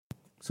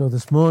So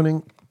this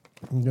morning,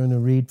 I'm going to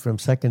read from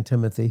 2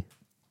 Timothy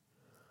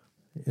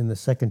in the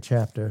second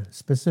chapter,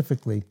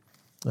 specifically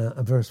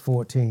verse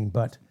 14.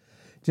 But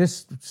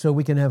just so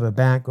we can have a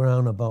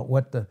background about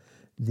what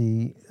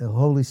the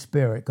Holy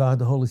Spirit, God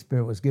the Holy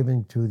Spirit, was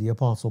giving to the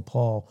Apostle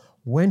Paul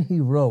when he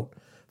wrote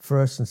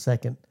 1st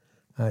and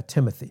 2nd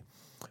Timothy.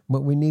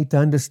 What we need to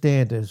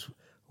understand is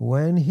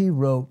when he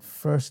wrote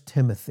 1st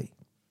Timothy,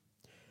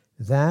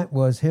 that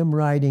was him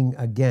writing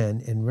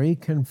again and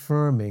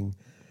reconfirming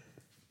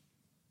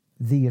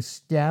the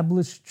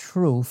established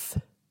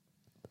truth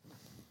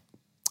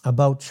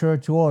about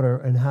church order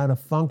and how to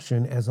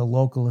function as a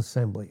local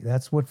assembly.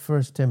 That's what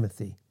 1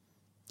 Timothy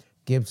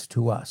gives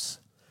to us,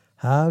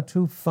 how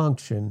to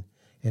function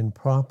in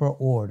proper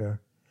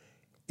order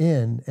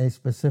in a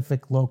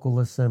specific local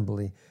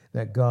assembly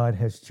that God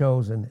has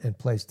chosen and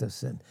placed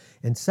us in.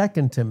 And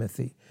 2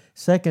 Timothy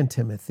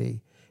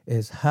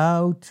is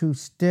how to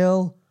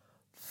still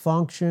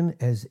function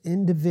as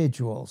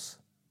individuals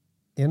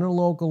in a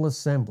local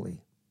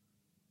assembly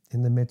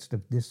in the midst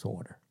of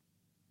disorder.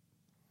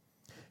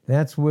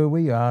 That's where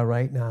we are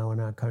right now in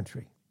our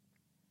country.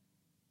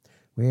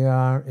 We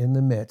are in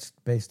the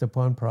midst, based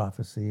upon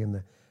prophecy and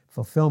the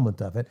fulfillment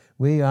of it,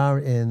 we are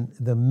in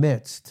the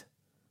midst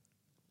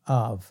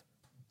of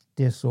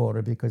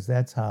disorder because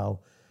that's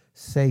how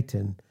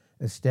Satan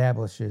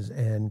establishes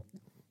and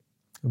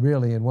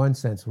really, in one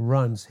sense,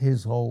 runs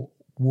his whole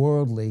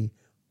worldly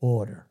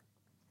order.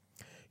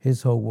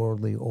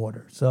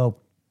 So,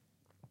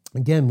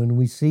 again, when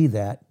we see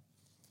that,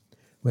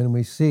 when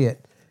we see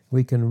it,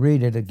 we can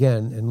read it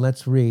again. And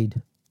let's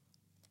read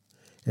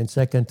in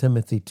 2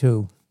 Timothy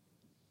 2.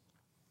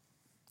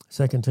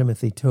 2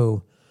 Timothy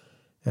 2.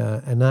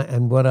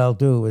 And what I'll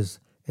do is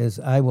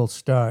I will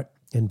start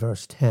in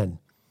verse 10.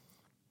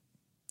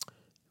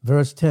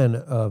 Verse 10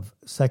 of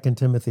 2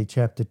 Timothy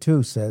chapter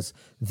 2 says,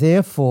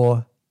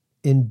 "Therefore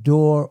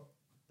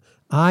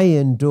I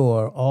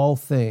endure all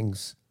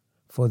things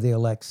for the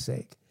elect's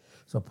sake."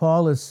 So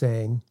Paul is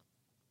saying,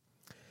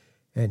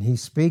 and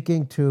he's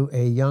speaking to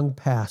a young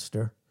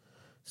pastor.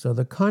 So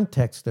the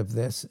context of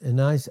this, in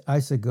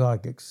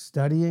isagogic,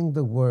 studying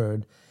the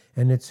word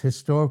and its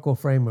historical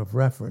frame of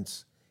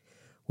reference,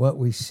 what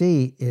we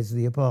see is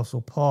the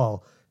Apostle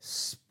Paul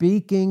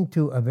speaking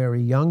to a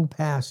very young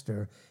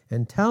pastor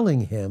and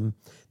telling him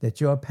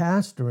that you're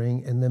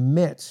pastoring in the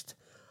midst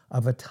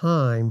of a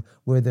time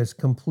where there's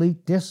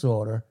complete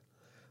disorder,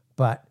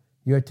 but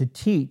you're to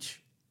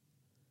teach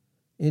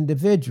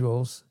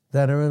individuals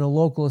that are in a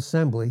local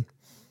assembly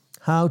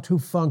how to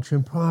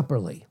function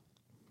properly.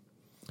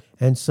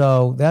 And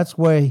so that's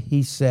why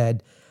he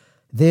said,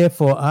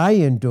 "Therefore I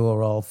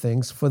endure all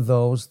things for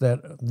those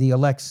that the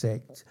elect's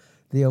sake."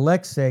 The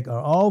elect's sake are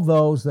all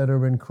those that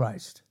are in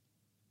Christ.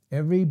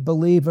 Every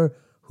believer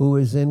who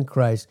is in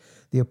Christ.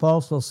 The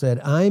apostle said,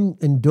 "I'm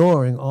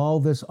enduring all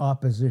this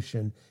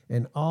opposition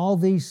and all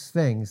these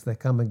things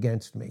that come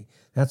against me."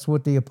 That's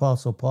what the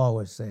apostle Paul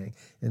was saying.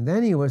 And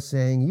then he was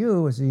saying,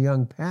 you as a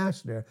young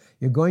pastor,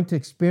 you're going to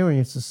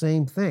experience the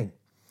same thing.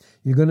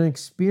 You're going to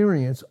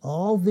experience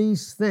all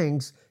these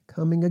things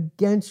coming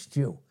against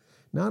you.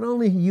 Not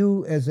only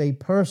you as a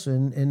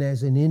person and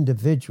as an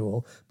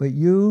individual, but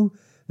you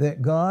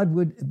that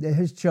God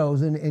has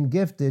chosen and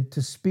gifted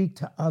to speak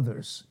to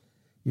others.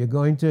 You're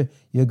going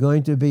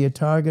to be a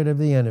target of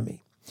the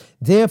enemy.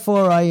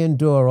 "Therefore I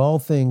endure all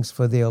things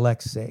for the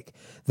elect's sake,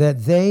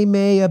 that they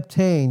may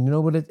obtain," you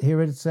know what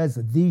here it says,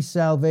 "the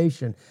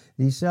salvation."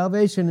 The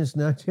salvation is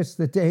not just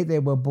the day they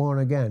were born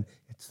again,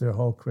 it's their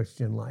whole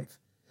Christian life.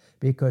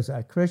 Because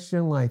our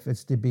Christian life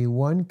is to be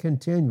one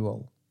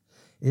continual,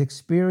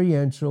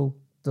 experiential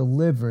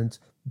deliverance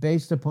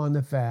based upon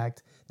the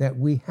fact that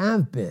we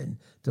have been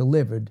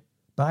delivered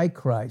by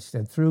Christ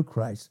and through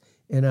Christ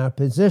in our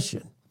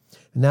position.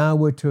 Now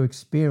we're to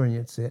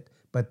experience it,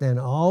 but then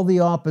all the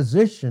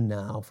opposition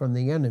now from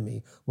the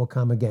enemy will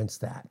come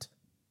against that.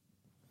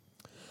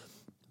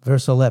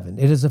 Verse 11,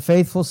 "It is a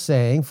faithful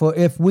saying, for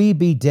if we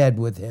be dead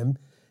with him,"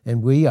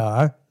 and we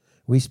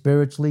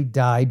spiritually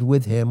died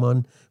with him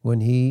when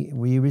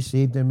we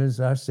received him as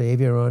our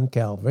Savior on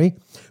Calvary,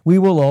 "we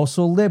will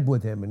also live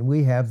with him," and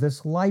we have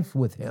this life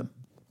with him.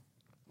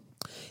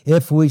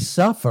 "If we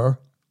suffer,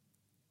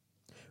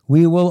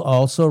 we will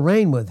also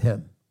reign with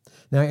him."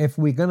 Now, if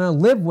we're going to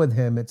live with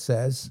him, it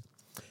says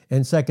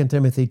in 2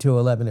 Timothy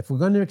 2:11, if we're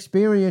going to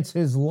experience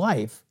his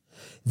life,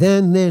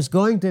 then there's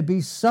going to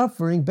be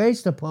suffering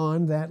based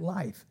upon that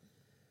life,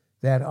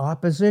 that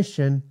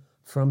opposition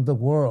from the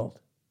world.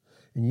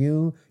 And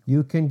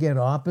you can get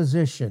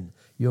opposition.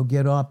 You'll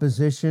get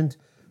opposition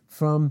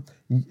from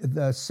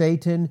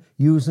Satan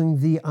using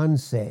the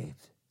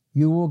unsaved.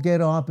 You will get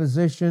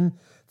opposition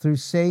through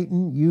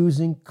Satan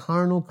using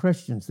carnal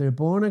Christians. They're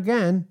born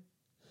again,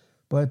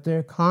 but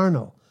they're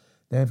carnal.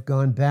 They've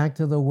gone back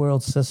to the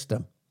world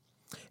system.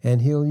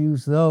 And he'll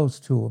use those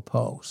to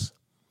oppose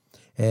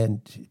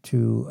and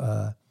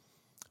to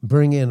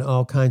bring in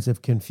all kinds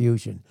of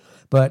confusion.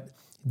 But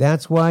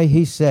that's why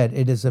he said,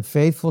 "It is a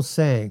faithful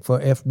saying, for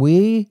if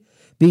we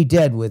be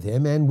dead with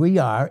him," and we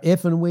are,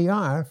 if and we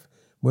are,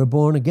 we're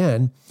born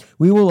again,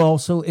 we will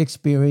also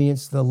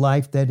experience the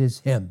life that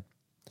is him.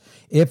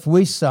 If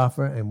we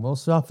suffer, and we'll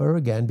suffer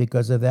again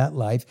because of that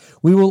life,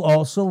 we will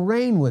also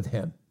reign with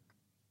him.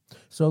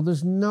 So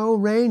there's no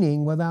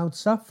reigning without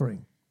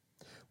suffering.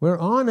 We're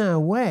on our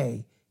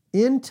way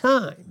in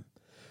time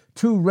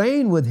to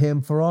reign with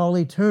him for all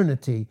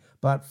eternity,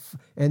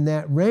 and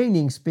that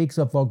reigning speaks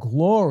of a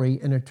glory,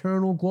 an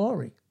eternal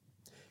glory.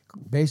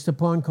 Based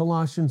upon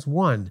Colossians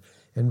 1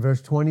 and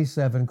verse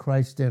 27,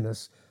 Christ in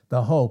us,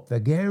 the hope, the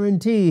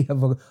guarantee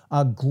of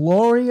a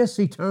glorious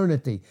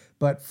eternity.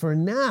 But for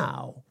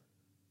now,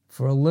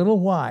 for a little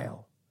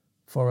while,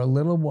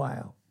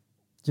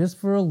 just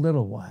for a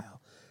little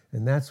while.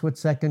 And that's what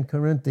 2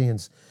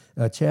 Corinthians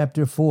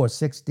chapter 4,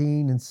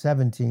 16 and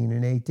 17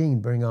 and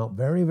 18 bring out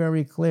very,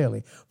 very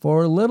clearly.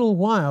 For a little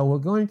while, we're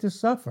going to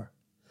suffer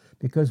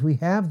because we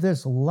have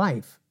this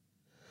life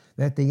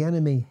that the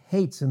enemy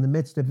hates in the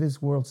midst of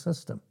his world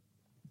system.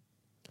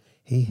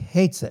 He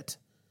hates it.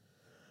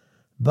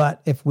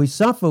 But if we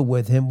suffer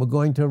with him, we're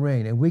going to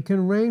reign. And we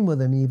can reign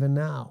with him even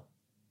now.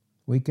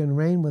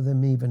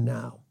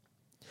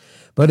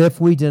 But if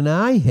we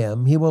deny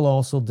him, he will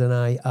also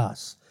deny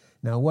us.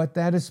 Now, what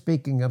that is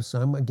speaking of,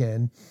 some,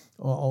 again,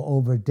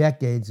 over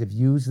decades have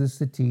used this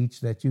to teach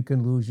that you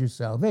can lose your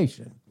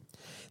salvation.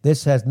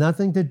 This has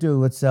nothing to do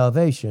with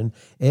salvation.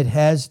 It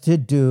has to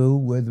do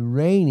with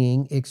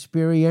reigning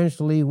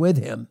experientially with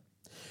him.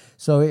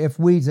 So if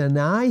we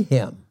deny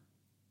him,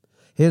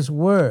 his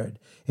word,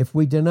 if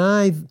we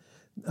deny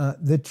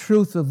the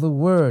truth of the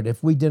word,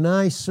 if we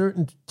deny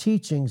certain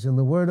teachings in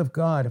the word of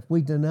God, if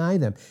we deny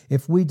them,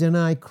 if we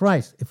deny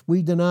Christ, if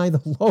we deny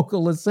the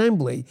local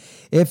assembly,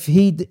 if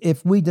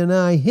we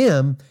deny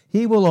him,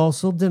 he will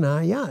also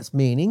deny us.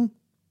 Meaning,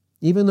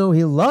 even though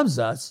he loves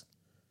us,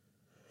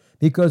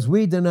 because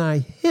we deny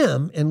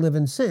him and live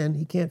in sin,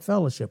 he can't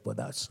fellowship with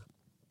us.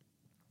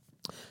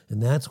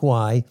 And that's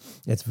why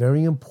it's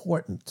very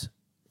important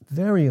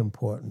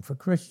for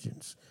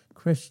Christians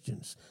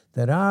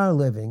that are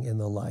living in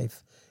the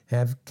life,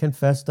 have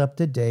confessed up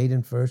to date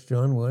in 1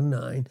 John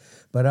 1:9,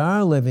 but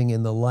are living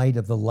in the light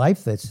of the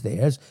life that's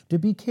theirs, to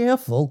be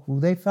careful who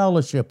they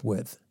fellowship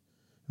with.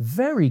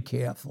 Very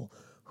careful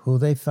who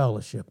they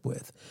fellowship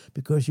with,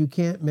 because you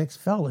can't mix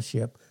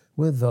fellowship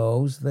with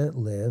those that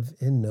live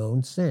in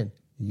known sin.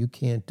 You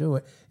can't do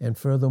it. And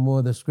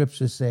furthermore, the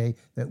scriptures say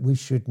that we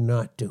should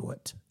not do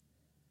it.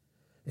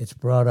 It's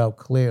brought out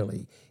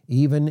clearly.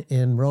 Even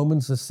in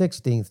Romans the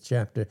 16th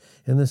chapter,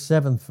 in the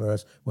 7th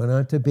verse, we're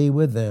not to be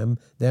with them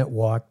that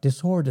walk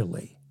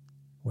disorderly.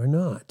 We're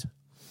not.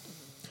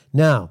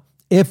 Now,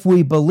 if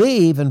we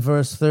believe, in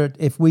verse 3,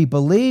 if we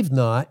believe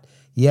not,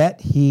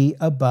 yet he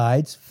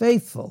abides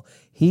faithful.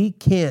 He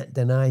can't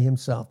deny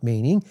himself,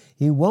 meaning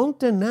he won't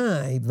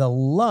deny the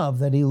love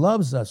that he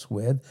loves us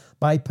with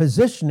by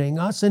positioning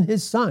us in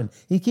his Son.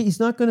 He's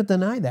not going to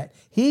deny that.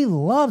 He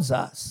loves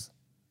us.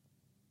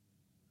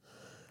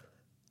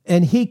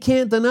 And he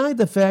can't deny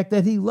the fact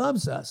that he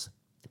loves us.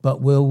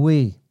 But will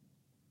we,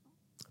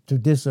 through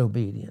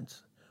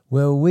disobedience?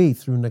 Will we,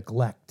 through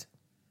neglect?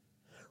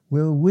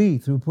 Will we,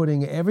 through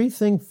putting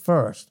everything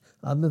first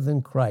other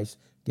than Christ?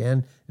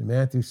 Again, in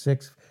Matthew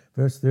 6,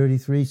 verse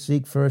 33,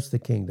 seek first the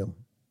kingdom.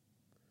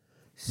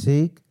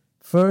 Seek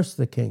first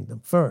the kingdom,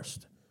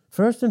 first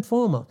and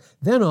foremost.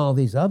 Then all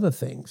these other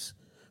things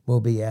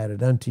will be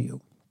added unto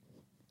you.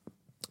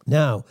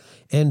 Now,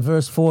 in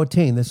verse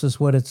 14, this is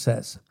what it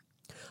says.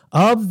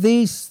 Of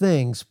these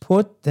things,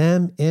 put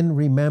them in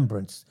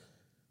remembrance.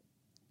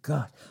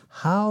 God,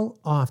 how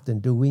often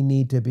do we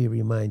need to be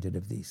reminded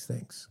of these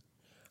things?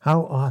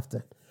 How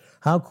often?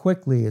 How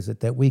quickly is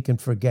it that we can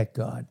forget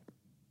God?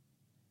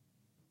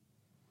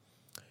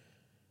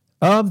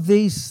 Of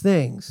these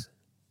things,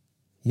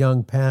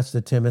 young Pastor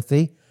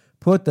Timothy,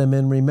 put them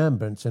in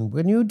remembrance. And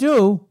when you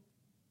do,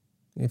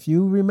 if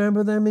you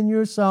remember them in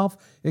yourself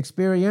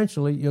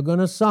experientially, you're going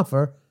to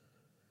suffer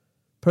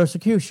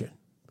persecution.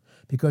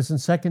 Because in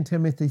 2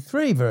 Timothy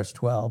 3, verse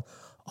 12,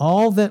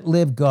 all that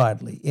live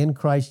godly in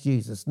Christ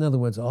Jesus, in other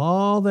words,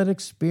 all that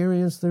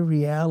experience the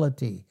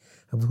reality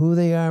of who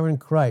they are in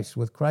Christ,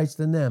 with Christ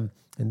in them,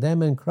 and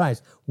them in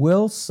Christ,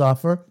 will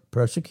suffer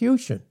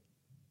persecution.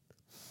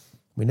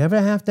 We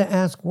never have to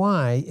ask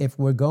why. If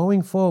we're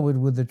going forward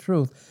with the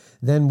truth,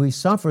 then we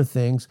suffer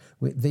things.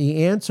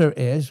 The answer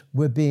is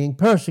we're being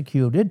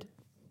persecuted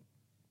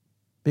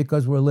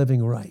because we're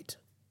living right.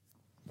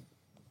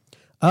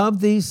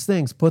 Of these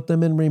things, put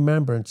them in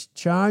remembrance,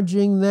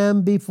 charging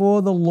them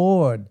before the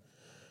Lord,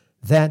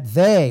 that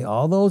they,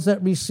 all those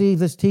that receive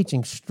this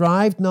teaching,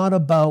 strive not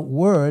about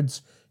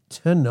words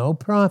to no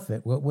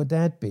profit. What would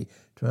that be?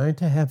 Trying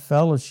to have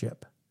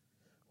fellowship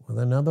with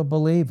another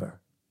believer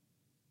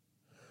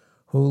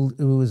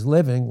who is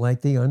living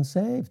like the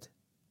unsaved.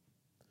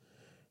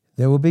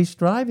 There will be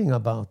striving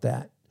about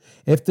that.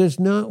 If there's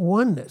not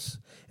oneness,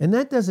 and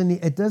it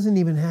doesn't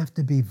even have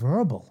to be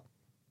verbal.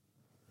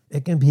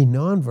 It can be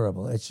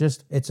nonverbal.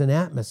 It's an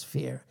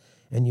atmosphere,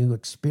 and you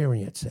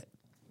experience it.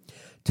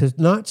 To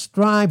not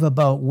strive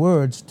about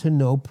words to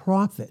no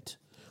profit.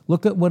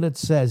 Look at what it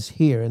says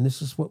here, and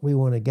this is what we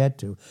want to get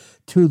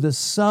to the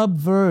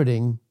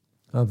subverting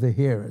of the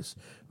hearers.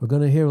 We're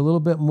going to hear a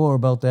little bit more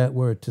about that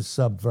word, to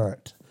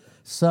subvert.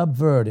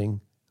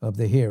 Subverting of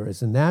the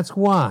hearers. And that's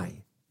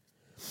why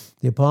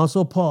the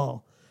Apostle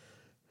Paul,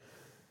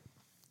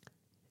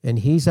 and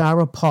he's our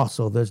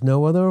apostle. There's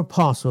no other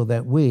apostle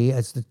that we,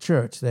 as the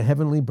church, the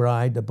heavenly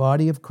bride, the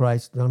body of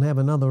Christ, don't have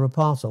another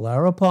apostle.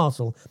 Our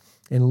apostle,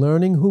 in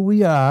learning who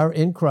we are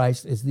in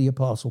Christ, is the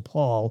Apostle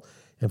Paul.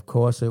 Of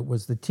course, it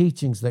was the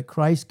teachings that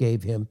Christ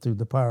gave him through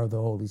the power of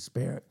the Holy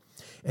Spirit.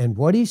 And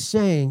what he's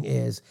saying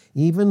is,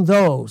 even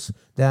those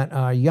that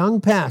are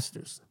young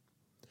pastors,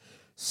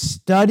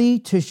 study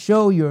to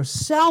show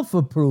yourself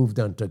approved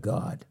unto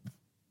God.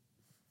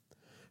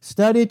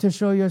 Study to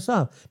show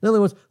yourself. In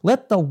other words,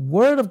 let the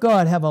Word of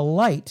God have a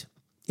light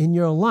in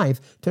your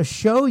life to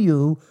show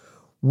you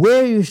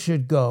where you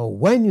should go,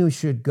 when you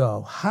should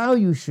go, how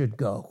you should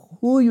go,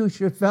 who you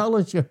should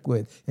fellowship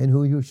with, and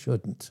who you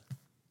shouldn't.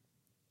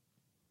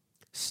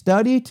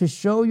 Study to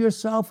show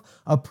yourself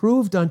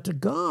approved unto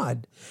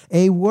God,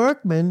 a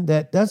workman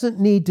that doesn't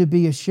need to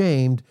be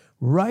ashamed,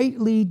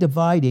 rightly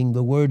dividing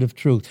the word of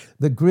truth.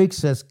 The Greek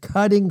says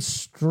cutting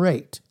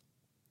straight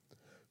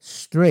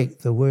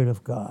the word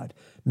of God.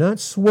 Not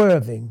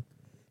swerving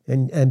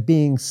and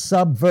being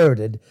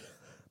subverted,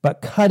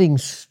 but cutting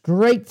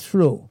straight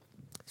through.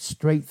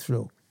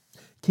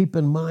 Keep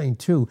in mind,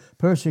 too,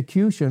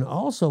 persecution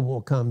also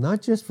will come,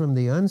 not just from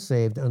the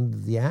unsaved under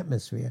the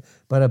atmosphere,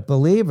 but a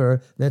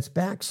believer that's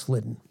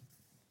backslidden.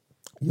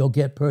 You'll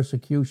get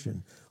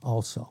persecution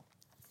also.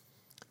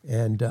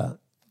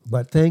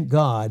 But thank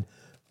God,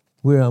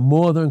 we are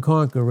more than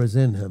conquerors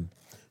in him.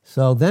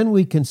 So then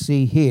we can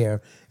see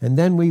here, and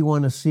then we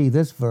want to see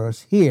this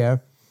verse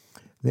here,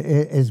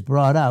 is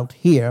brought out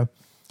here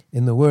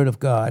in the Word of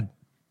God.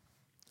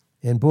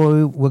 And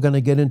boy, we're going to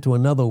get into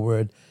another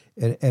word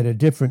at a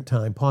different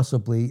time,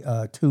 possibly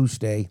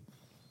Tuesday.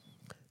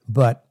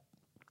 But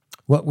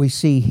what we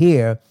see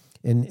here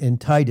in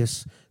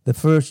Titus, the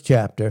first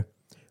chapter,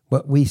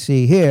 what we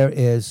see here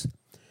is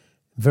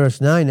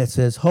verse 9. It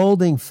says,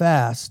 holding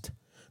fast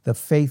the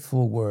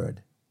faithful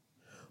word.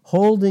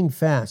 Holding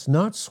fast,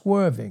 not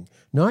swerving,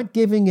 not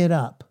giving it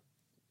up.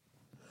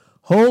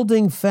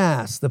 Holding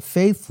fast the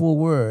faithful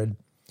word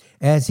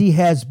as he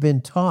has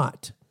been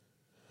taught,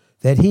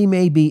 that he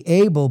may be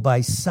able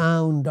by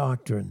sound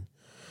doctrine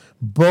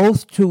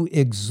both to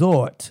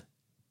exhort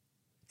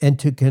and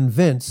to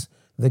convince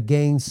the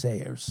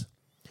gainsayers.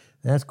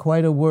 That's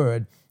quite a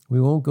word.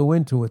 We won't go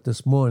into it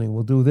this morning.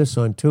 We'll do this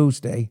on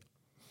Tuesday.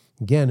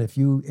 Again, if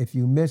you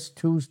miss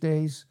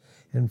Tuesdays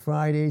and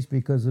Fridays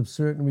because of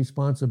certain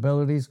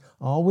responsibilities,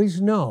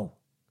 always know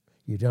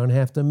you don't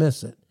have to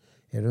miss it.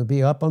 It'll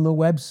be up on the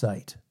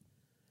website.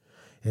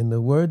 And the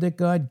word that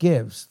God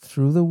gives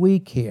through the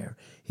week here,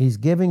 he's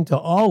giving to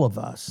all of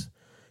us.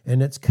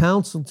 And it's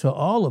counsel to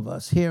all of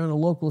us here in a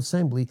local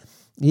assembly.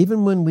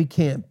 Even when we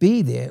can't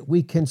be there,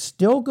 we can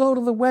still go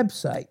to the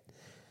website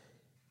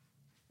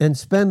and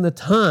spend the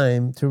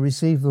time to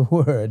receive the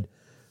word,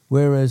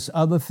 whereas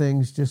other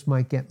things just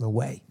might get in the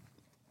way.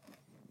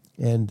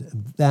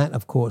 And that,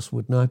 of course,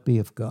 would not be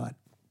of God.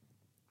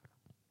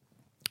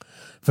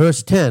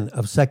 Verse 10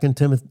 of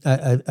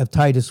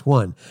Titus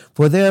 1,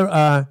 for there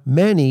are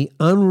many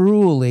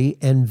unruly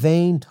and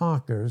vain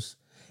talkers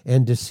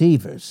and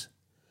deceivers,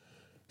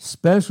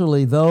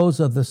 especially those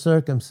of the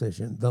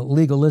circumcision, the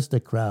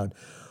legalistic crowd.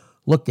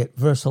 Look at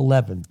verse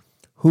 11,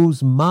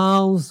 whose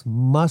mouths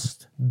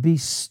must be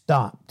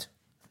stopped.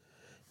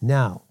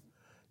 Now,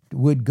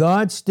 would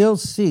God still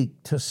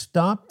seek to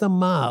stop the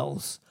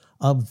mouths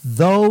of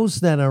those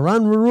that are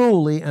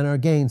unruly and are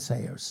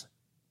gainsayers?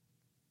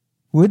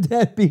 Would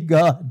that be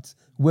God's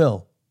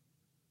will?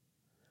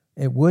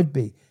 It would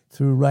be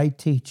through right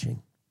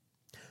teaching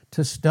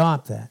to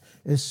stop that,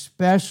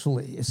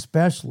 especially,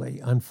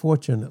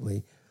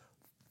 unfortunately,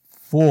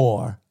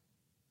 for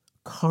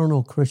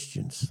carnal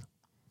Christians.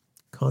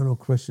 Carnal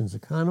Christians. A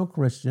carnal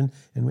Christian,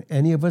 and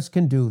any of us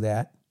can do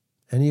that.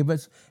 Any of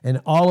us,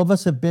 and all of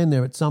us have been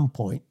there at some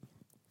point.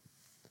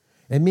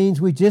 It means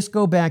we just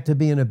go back to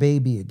being a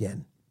baby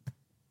again.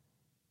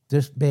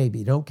 Just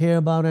baby. Don't care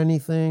about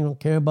anything. Don't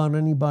care about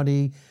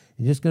anybody.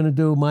 You're just going to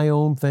do my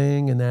own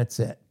thing, and that's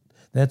it.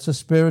 That's a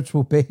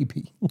spiritual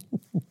baby.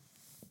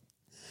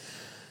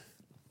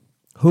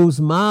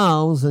 Whose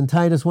mouths, in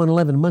Titus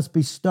 1:11, must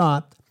be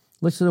stopped.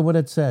 Listen to what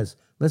it says.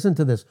 Listen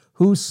to this.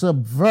 Who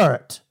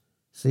subvert.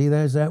 See,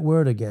 there's that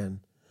word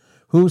again.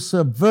 Who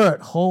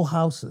subvert whole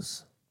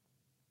houses.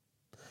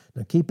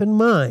 Now keep in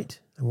mind,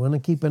 I want to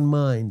keep in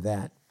mind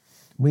that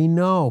we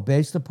know,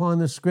 based upon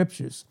the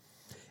scriptures,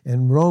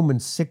 in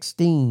Romans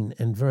 16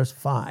 and verse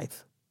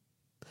 5,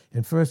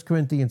 in 1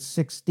 Corinthians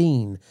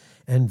 16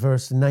 and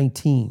verse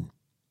 19,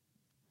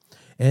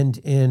 and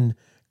in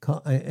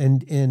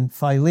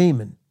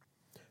Philemon,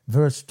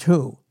 verse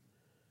 2.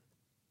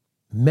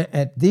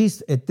 At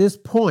this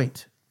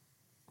point,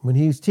 when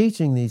he's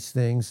teaching these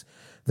things,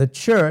 the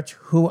church,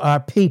 who are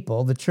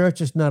people, the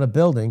church is not a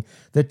building,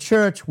 the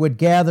church would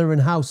gather in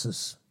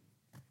houses.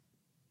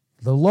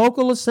 The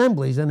local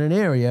assemblies in an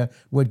area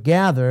would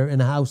gather in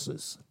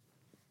houses,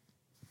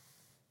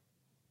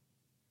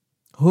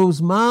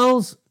 whose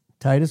mouths,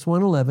 Titus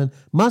 1:11,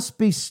 must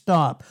be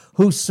stopped,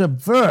 who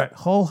subvert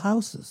whole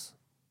houses,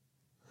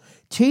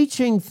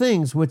 teaching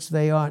things which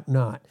they ought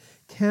not.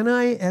 Can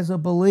I, as a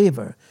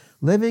believer,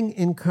 living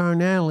in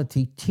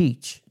carnality,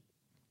 teach?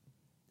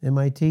 Am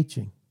I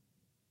teaching?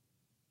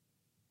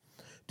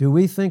 Do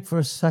we think for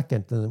a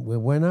second that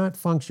when we're not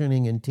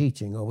functioning in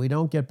teaching, or we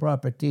don't get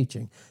proper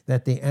teaching,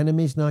 that the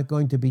enemy's not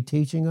going to be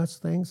teaching us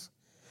things,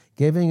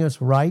 giving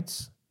us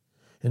rights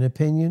and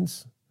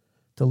opinions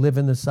to live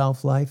in the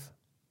self-life?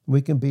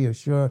 We can be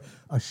assured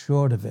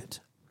of it.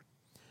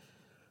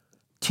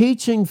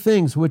 Teaching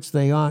things which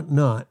they ought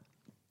not,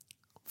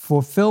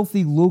 for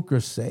filthy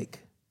lucre's sake.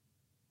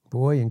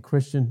 Boy, in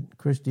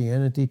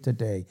Christianity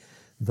today,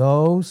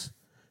 those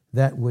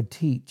that would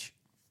teach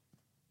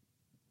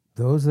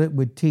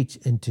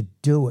and to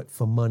do it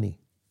for money,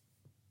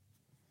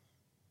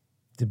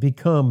 to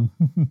become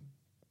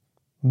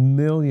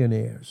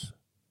millionaires.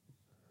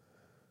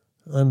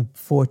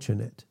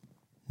 Unfortunate.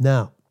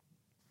 Now,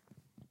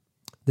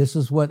 this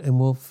is what, and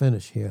we'll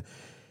finish here.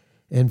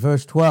 In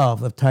verse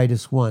 12 of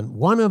Titus 1,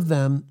 one of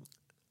them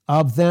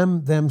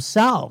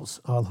themselves,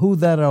 or who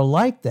that are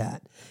like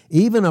that,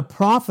 even a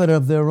prophet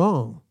of their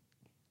own,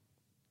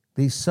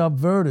 these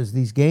subverters,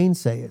 these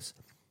gainsayers,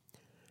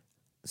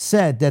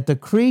 said that the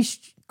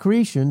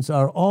Cretians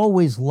are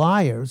always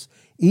liars,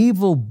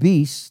 evil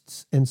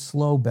beasts, and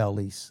slow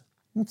bellies.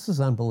 This is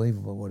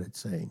unbelievable what it's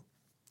saying.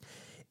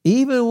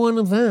 Even one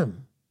of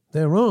them,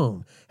 their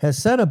own, has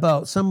said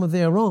about some of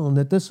their own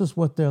that this is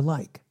what they're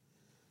like.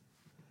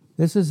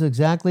 This is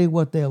exactly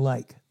what they're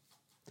like.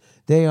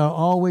 They are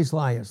always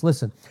liars.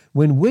 Listen,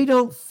 when we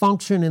don't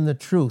function in the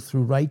truth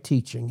through right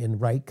teaching and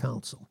right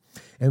counsel,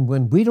 and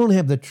when we don't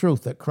have the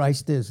truth that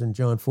Christ is in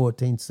John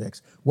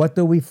 14:6, what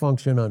do we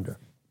function under?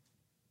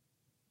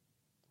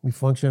 We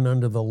function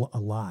under a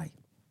lie.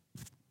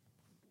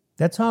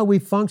 That's how we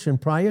function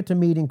prior to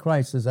meeting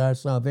Christ as our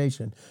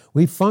salvation.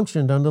 We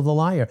functioned under the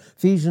liar.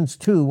 Ephesians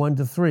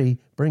 2:1-3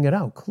 bring it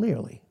out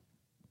clearly.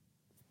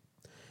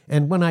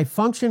 And when I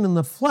function in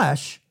the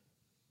flesh,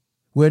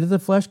 where did the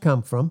flesh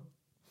come from?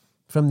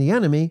 From the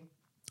enemy.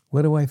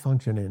 What do I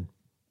function in?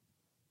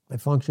 I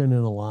function in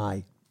a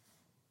lie.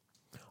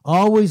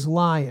 Always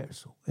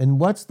liars. And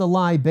what's the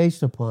lie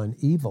based upon?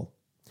 Evil.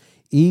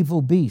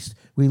 Evil beast.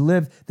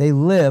 They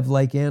live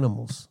like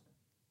animals.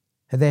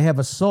 They have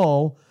a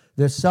soul,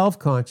 they're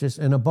self-conscious,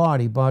 and a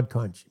body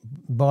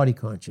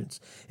conscience.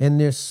 And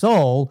their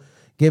soul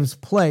gives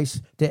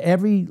place to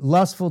every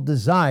lustful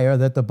desire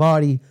that the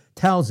body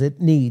tells it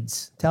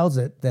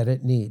that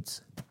it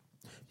needs.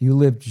 You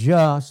live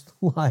just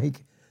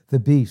like the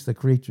beast, the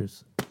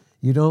creatures.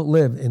 You don't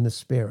live in the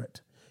spirit.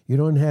 You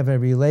don't have a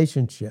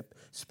relationship,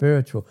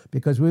 spiritual,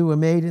 because we were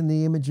made in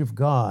the image of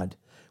God.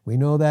 We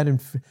know that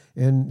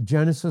in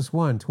Genesis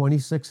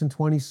 1:26 and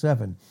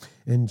 27.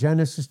 In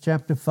Genesis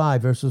chapter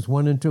 5, verses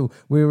 1 and 2,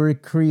 we were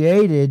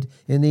created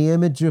in the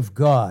image of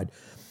God.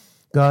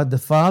 God the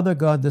Father,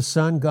 God the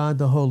Son, God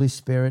the Holy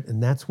Spirit.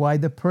 And that's why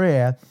the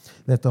prayer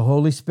that the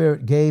Holy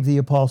Spirit gave the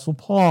Apostle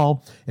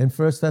Paul in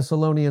 1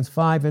 Thessalonians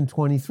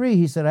 5:23,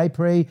 he said, I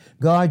pray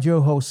God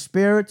your whole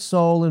spirit,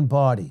 soul, and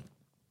body.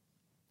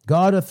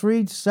 God are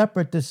three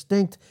separate,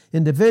 distinct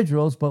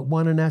individuals, but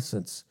one in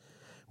essence.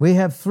 We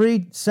have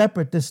three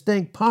separate,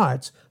 distinct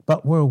parts,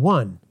 but we're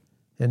one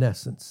in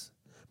essence.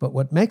 But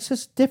what makes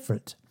us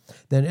different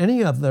than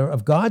any other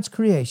of God's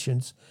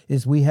creations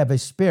is we have a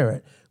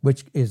spirit,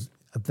 which is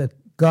the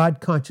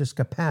God-conscious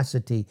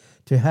capacity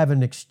to have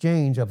an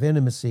exchange of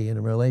intimacy in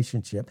a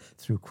relationship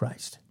through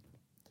Christ.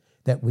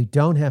 That we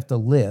don't have to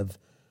live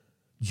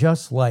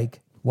just like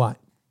what?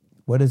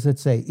 What does it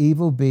say?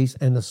 Evil beast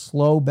and a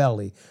slow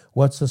belly.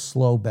 What's a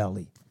slow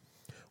belly?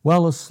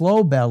 Well, a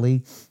slow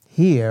belly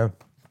here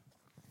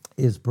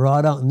is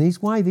brought out, and these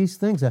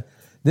things are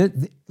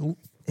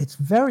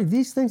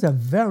these things are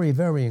very,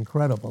 very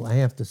incredible, I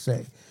have to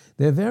say.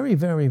 They're very,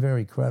 very,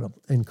 very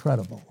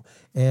incredible.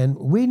 And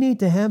we need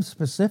to have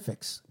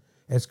specifics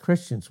as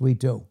Christians. We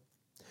do.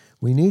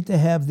 We need to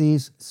have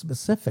these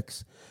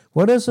specifics.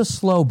 What is a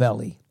slow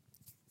belly?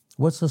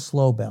 What's a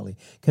slow belly?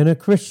 Can a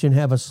Christian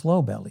have a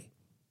slow belly?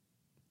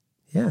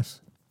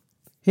 Yes.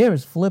 Here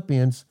is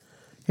Philippians,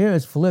 the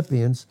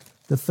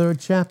 3rd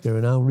chapter,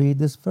 and I'll read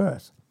this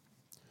verse.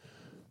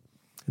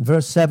 In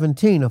verse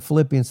 17 of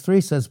Philippians 3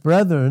 says,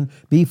 Brethren,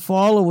 be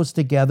followers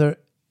together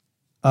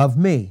of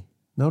me.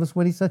 Notice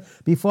what he said,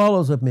 be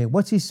followers of me.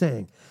 What's he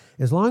saying?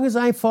 As long as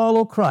I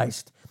follow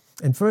Christ,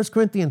 in 1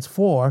 Corinthians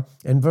 4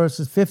 and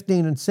verses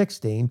 15 and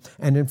 16,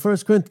 and in 1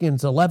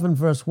 Corinthians 11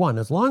 verse 1,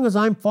 as long as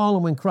I'm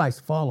following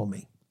Christ, follow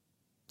me.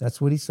 That's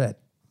what he said.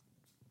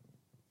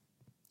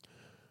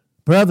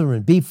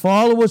 Brethren, be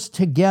followers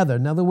together.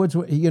 In other words,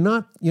 you're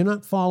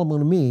not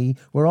following me.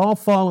 We're all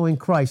following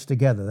Christ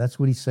together. That's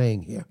what he's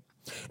saying here.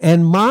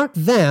 And mark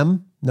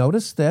them,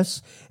 notice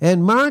this,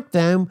 and mark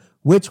them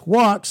which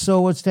walk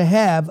so as to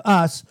have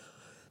us,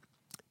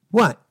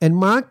 what? And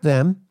mark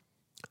them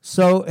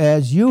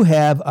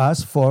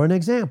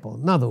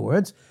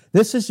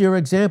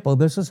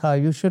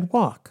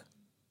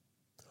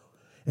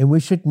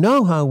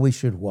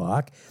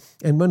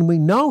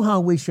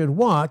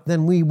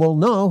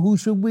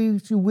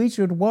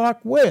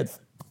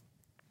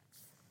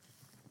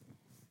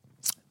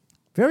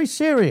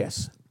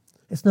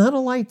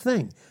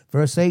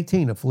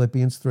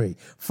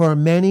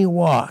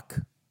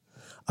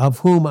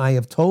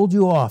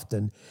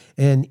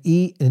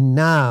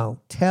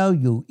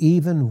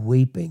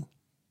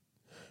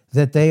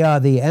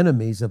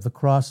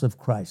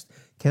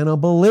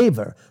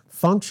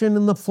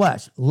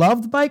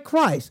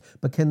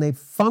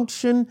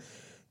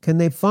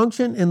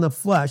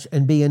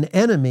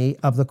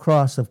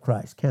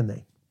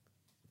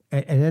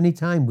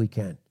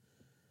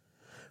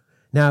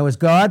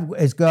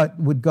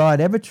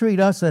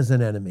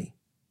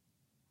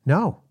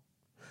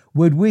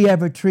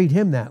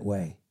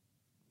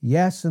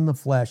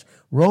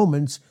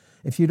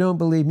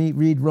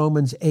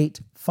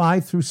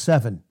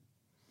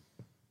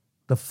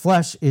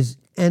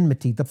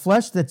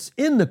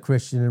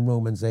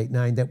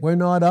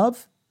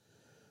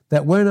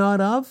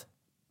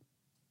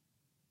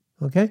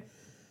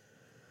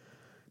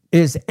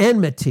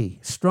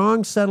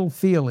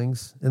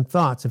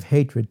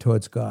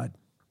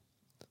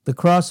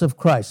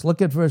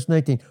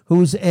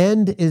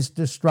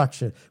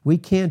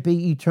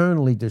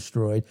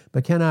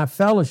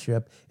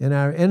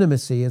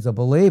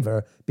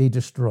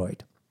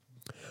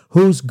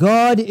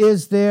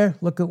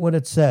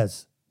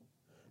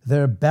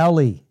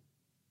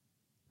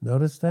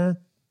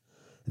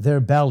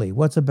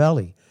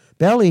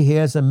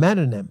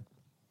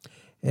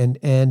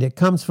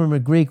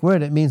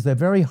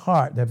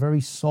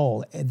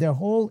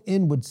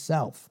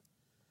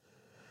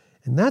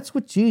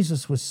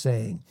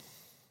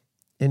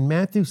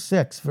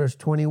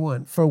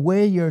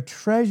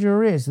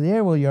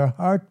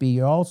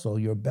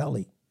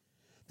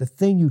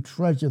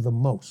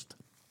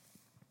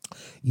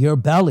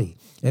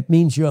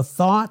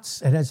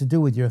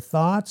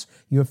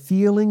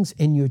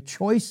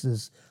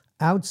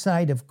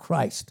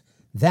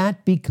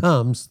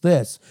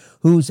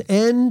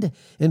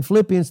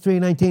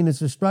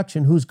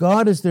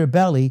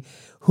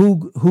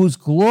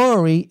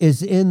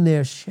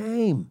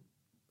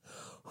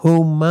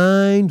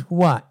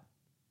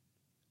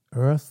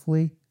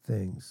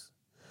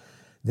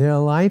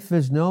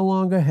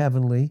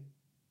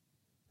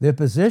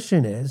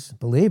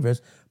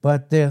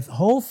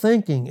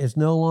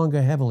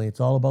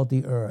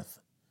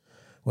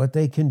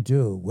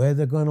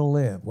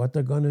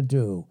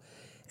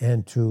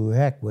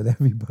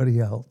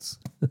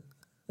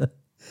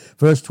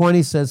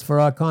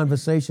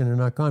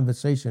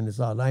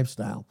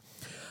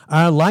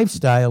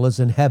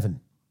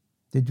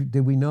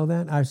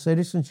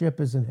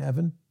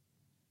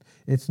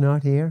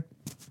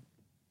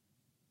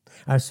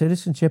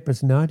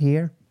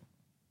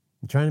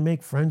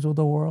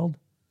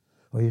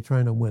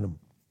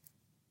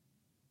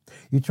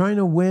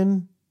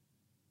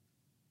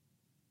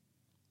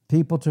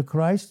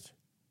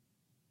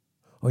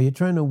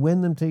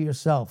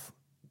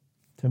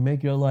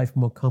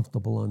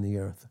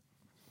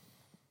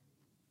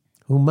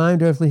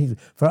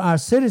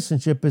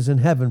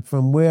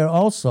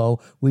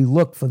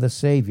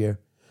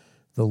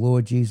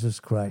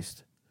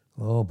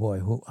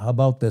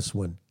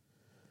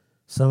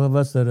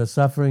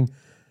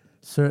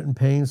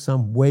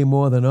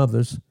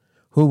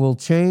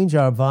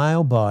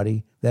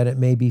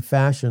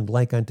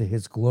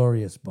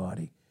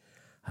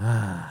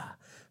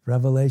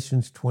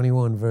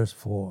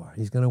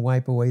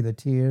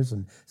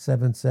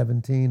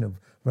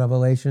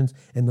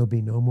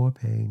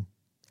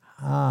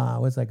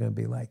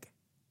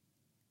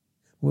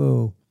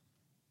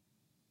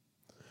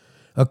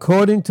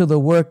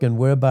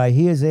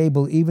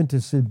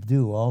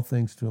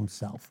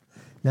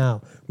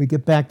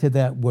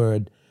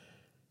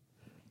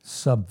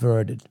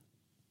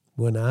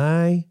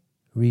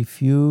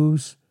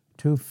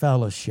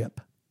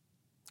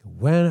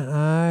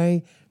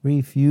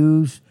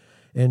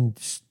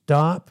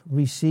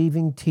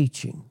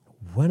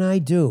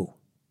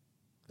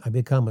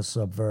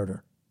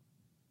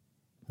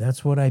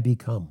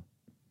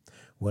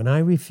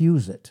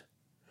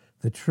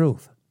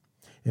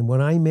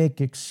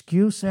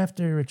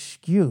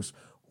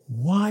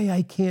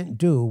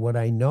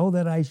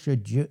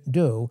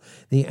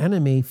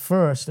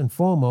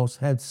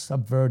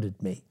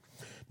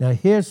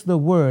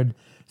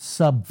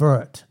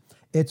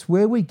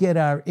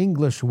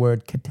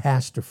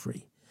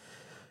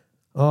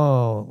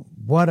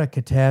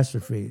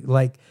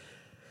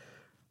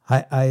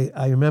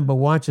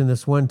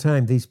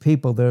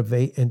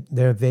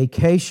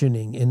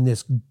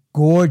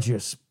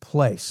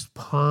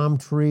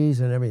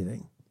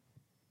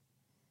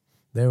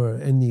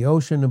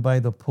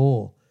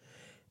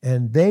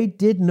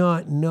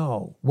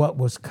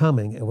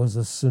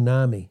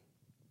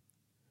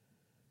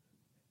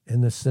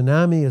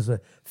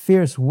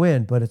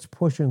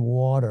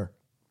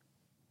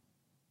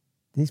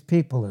These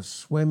people are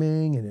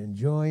swimming and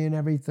enjoying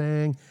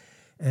everything.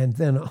 And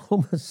then all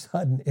of a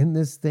sudden in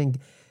this thing,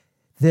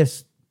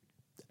 these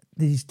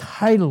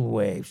tidal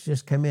waves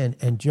just come in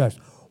and just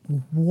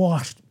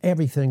washed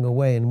everything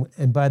away.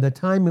 And by the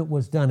time it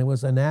was done, it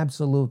was an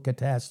absolute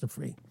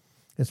catastrophe.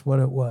 That's what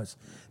it was.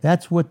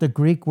 That's what the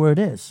Greek word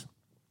is.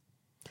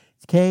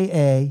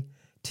 K-A-T-A-T-R-O-P-H-E.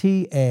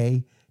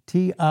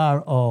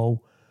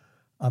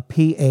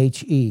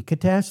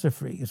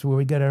 Catastrophe is where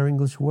we get our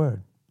English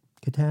word.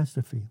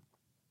 Catastrophe.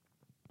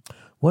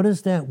 What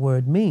does that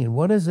word mean?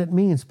 What does it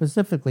mean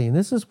specifically? And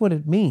this is what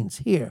it means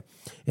here.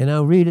 And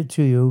I'll read it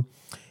to you.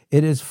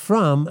 It is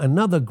from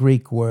another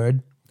Greek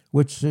word,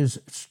 which is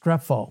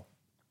strepho.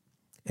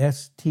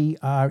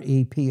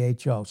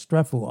 S-T-R-E-P-H-O,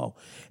 strephuo.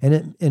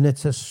 And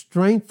it's a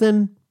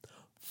strengthened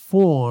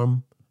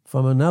form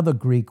from another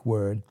Greek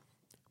word,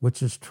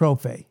 which is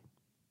trophe.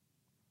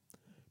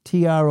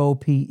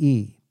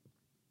 T-R-O-P-E.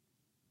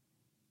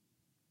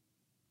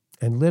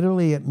 And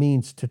literally it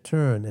means to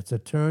turn. It's a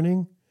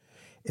turning,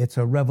 it's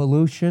a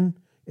revolution,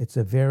 it's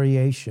a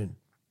variation.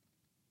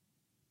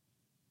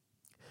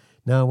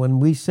 Now, when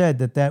we said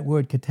that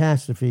word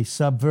catastrophe,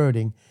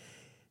 subverting,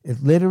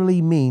 it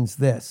literally means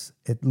this.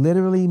 It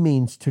literally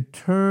means to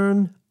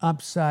turn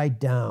upside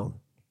down.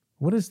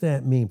 What does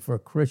that mean for a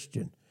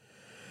Christian?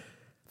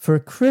 For a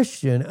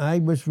Christian, I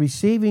was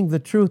receiving the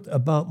truth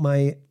about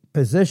my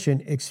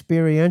position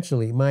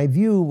experientially. My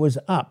view was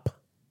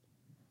up,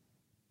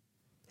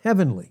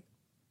 heavenly.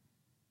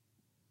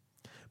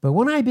 But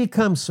when I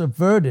become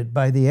subverted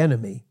by the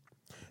enemy,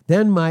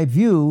 then my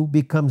view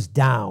becomes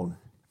down.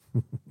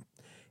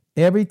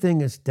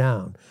 Everything is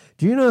down.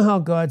 Do you know how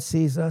God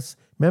sees us?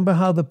 Remember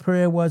how the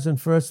prayer was in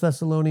 1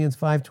 Thessalonians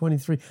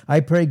 5:23? I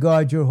pray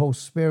God your whole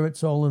spirit,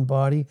 soul, and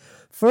body.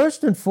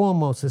 First and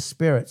foremost is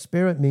spirit.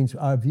 Spirit means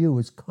our view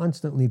is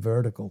constantly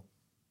vertical.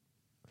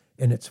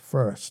 And it's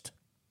first.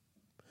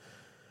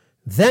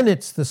 Then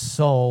it's the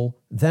soul,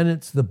 then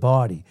it's the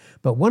body.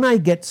 But when I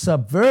get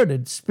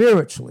subverted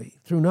spiritually,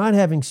 through not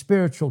having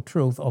spiritual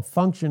truth or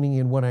functioning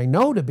in what I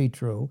know to be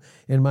true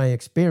in my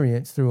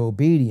experience through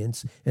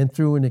obedience and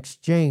through an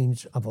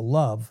exchange of a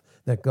love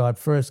that God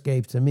first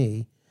gave to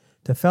me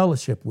to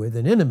fellowship with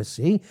and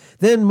intimacy,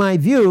 then my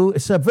view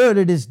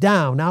subverted is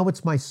down. Now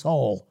it's my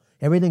soul.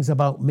 Everything's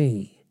about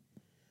me.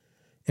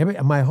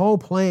 My whole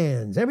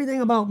plans,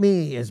 everything about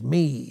me is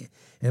me.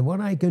 And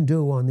what I can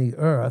do on the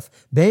earth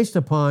based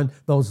upon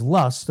those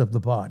lusts of the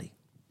body.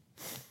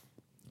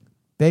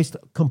 Based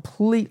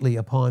completely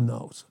upon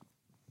those.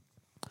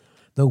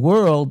 The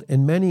world,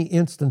 in many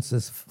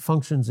instances,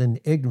 functions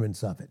in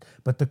ignorance of it.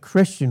 But the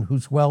Christian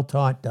who's well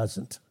taught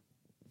doesn't.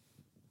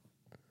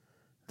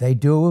 They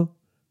do,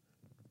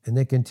 and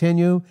they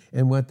continue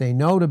in what they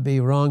know to be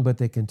wrong, but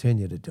they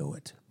continue to do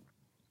it.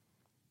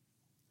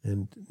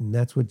 And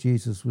that's what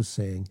Jesus was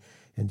saying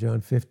in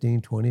John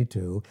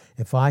 15:22.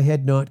 If I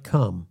had not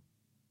come,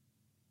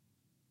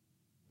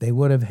 they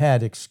would have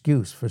had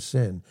excuse for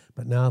sin,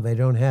 but now they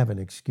don't have an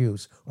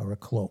excuse or a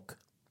cloak.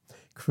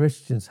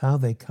 Christians, how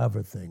they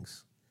cover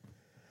things.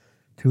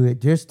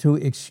 Just to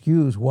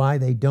excuse why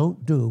they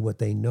don't do what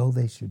they know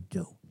they should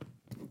do.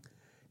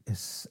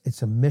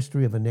 It's a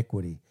mystery of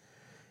iniquity.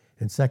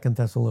 In 2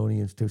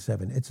 Thessalonians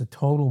 2:7, it's a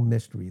total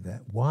mystery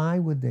that why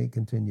would they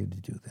continue to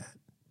do that?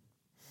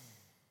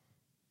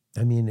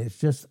 I mean, it's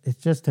just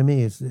to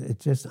me, it's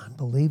just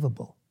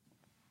unbelievable.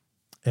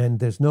 And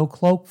there's no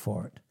cloak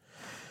for it.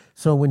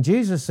 So when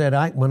Jesus said,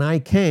 when I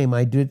came,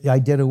 I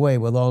did away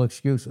with all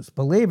excuses.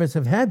 Believers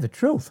have had the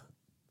truth.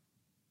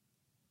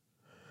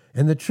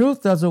 And the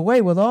truth does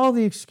away with all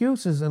the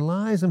excuses and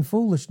lies and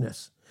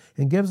foolishness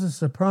and gives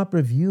us a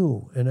proper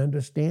view and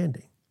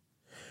understanding.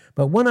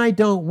 But when I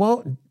don't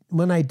want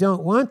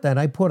that,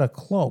 I put a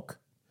cloak.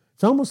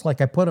 It's almost like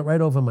I put it right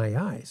over my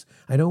eyes.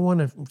 I don't want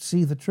to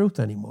see the truth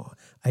anymore.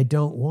 I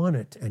don't want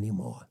it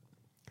anymore.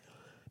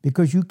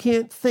 Because you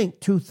can't think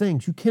two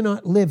things. You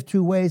cannot live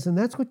two ways. And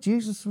that's what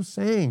Jesus was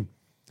saying.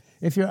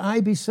 If your eye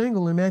be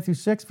single, in Matthew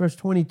 6, verse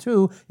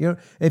 22,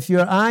 if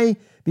your eye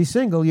be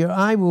single, your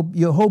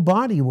whole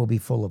body will be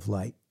full of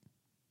light.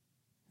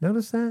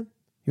 Notice that?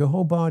 Your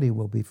whole body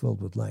will be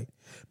filled with light.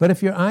 But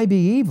if your eye be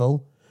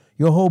evil,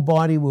 your whole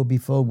body will be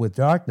filled with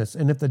darkness.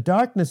 And if the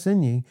darkness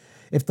in you,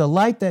 if the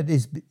light that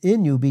is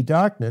in you be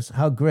darkness,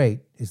 how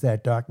great is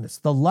that darkness?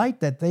 The light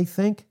that they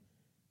think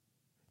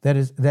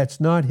that's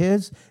not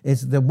his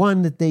is the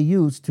one that they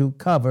use to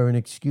cover and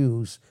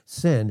excuse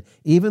sin,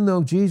 even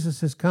though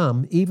Jesus has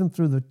come, even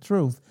through the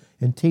truth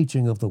and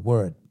teaching of the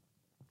word.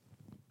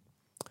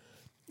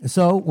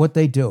 So what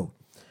they do,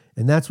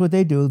 and that's what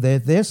they do,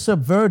 they're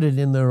subverted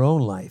in their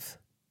own life.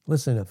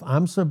 Listen, if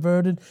I'm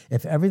subverted,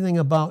 if everything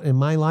about in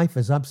my life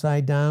is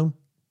upside down,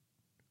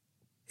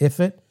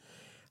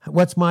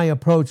 what's my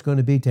approach going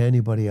to be to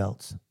anybody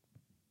else?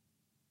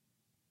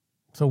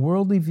 It's a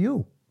worldly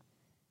view.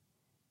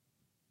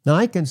 Now,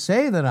 I can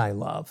say that I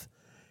love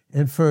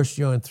in 1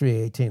 John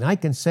 3:18. I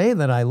can say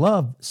that I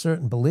love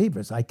certain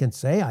believers. I can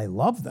say I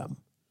love them.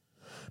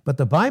 But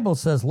the Bible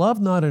says,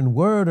 love not in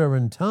word or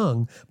in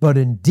tongue, but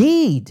in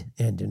deed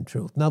and in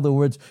truth. In other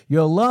words,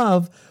 your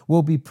love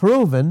will be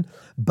proven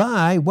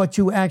by what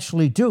you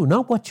actually do,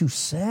 not what you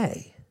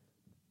say.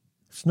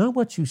 It's not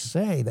what you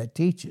say that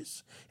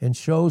teaches and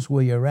shows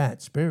where you're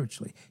at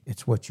spiritually.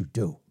 It's what you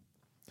do.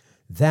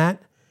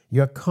 That,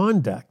 your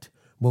conduct,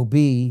 will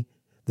be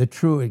the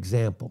true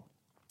example.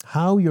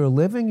 How you're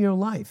living your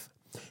life.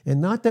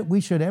 And not that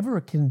we should ever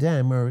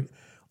condemn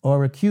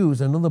or accuse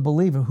another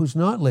believer who's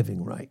not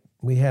living right.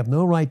 We have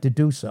no right to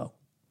do so.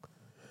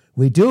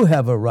 We do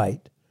have a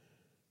right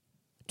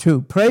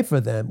to pray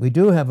for them. We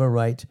do have a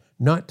right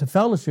not to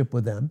fellowship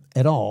with them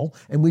at all.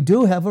 And we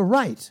do have a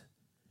right,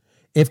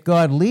 if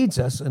God leads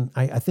us, and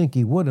I think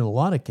he would in a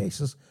lot of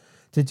cases,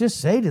 to just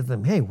say to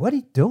them, hey, what are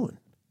you doing?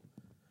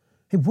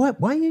 Hey,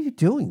 why are you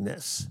doing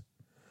this?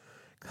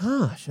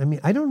 Gosh, I mean,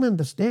 I don't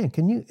understand.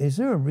 Is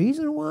there a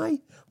reason why?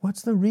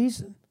 What's the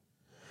reason?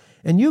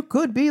 And you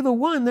could be the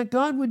one that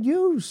God would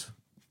use.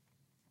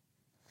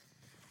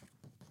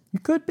 You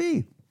could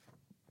be.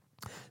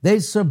 They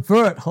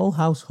subvert whole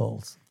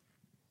households.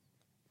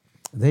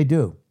 They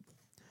do.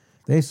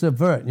 They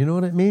subvert. You know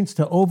what it means?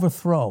 To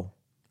overthrow,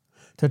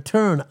 to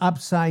turn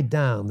upside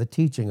down the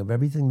teaching of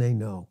everything they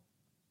know.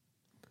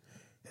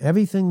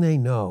 Everything they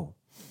know.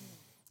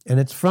 And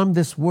it's from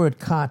this word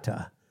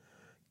kata,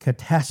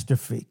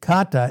 catastrophe.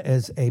 Kata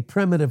is a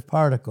primitive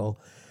particle,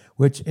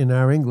 which in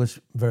our English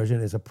version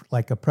is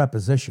like a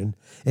preposition.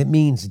 It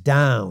means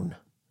down.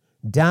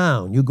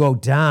 Down. You go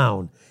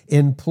down.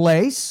 In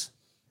place.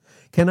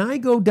 Can I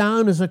go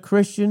down as a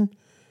Christian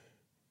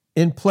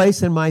in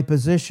place in my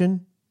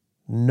position?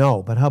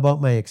 No. But how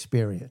about my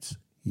experience?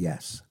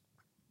 Yes.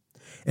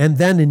 And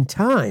then in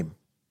time.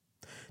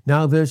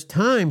 Now, there's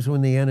times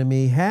when the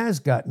enemy has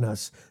gotten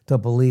us to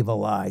believe a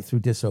lie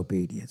through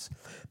disobedience.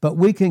 But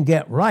we can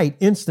get right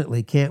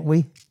instantly, can't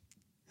we?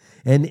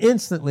 And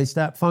instantly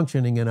start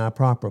functioning in our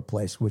proper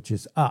place, which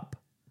is up,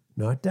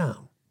 not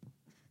down.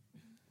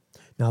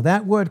 Now,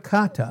 that word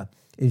kata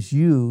is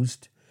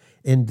used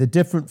in the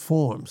different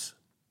forms.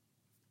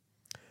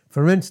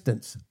 For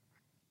instance,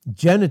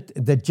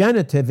 the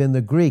genitive in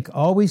the Greek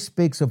always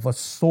speaks of a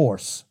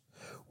source.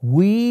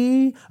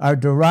 We are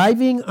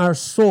deriving our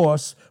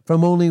source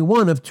from only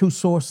one of two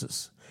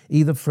sources,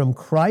 either from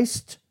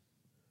Christ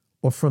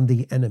or from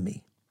the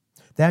enemy.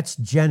 That's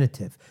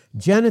genitive.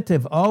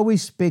 Genitive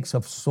always speaks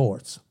of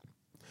source.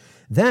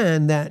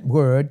 Then that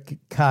word,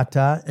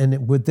 kata,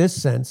 and with this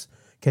sense,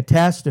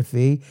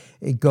 catastrophe,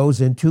 it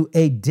goes into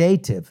a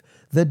dative.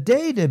 The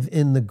dative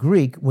in the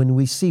Greek, when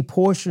we see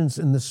portions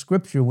in the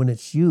scripture when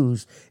it's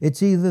used,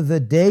 it's either the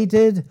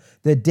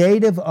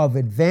dative of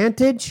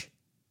advantage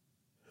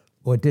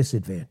or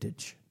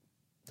disadvantage.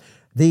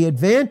 The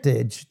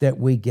advantage that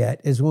we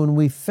get is when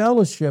we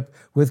fellowship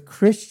with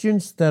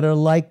Christians that are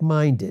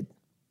like-minded.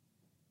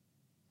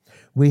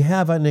 We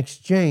have an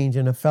exchange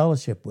and a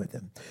fellowship with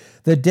them.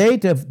 The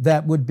dative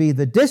that would be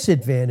the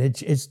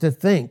disadvantage is to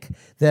think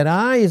that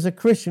I, as a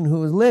Christian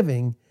who is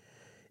living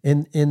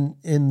in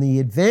the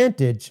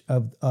advantage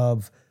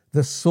of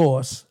the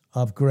source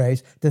of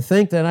grace, to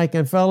think that I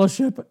can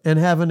fellowship and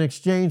have an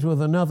exchange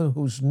with another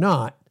who's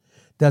not,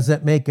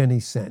 doesn't make any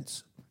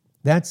sense.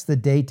 That's the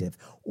dative.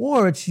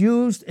 Or it's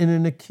used in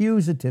an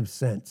accusative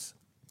sense.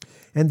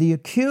 And the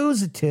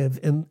accusative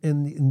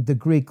in the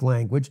Greek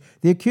language,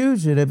 the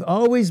accusative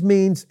always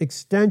means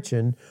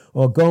extension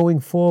or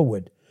going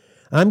forward.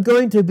 I'm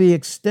going to be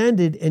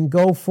extended and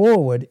go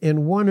forward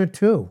in one or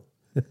two.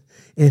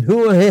 In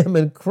who I am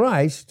in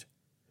Christ,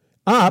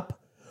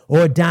 up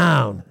or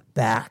down,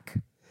 back.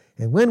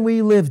 And when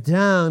we live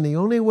down, the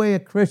only way a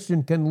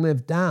Christian can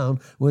live down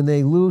when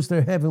they lose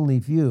their heavenly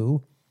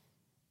view,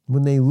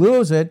 when they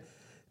lose it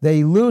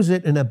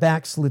in a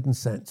backslidden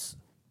sense.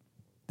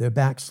 They're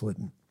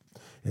backslidden.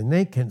 And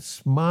they can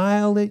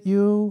smile at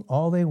you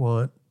all they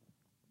want.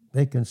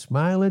 They can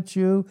smile at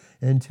you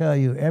and tell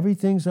you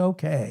everything's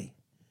okay.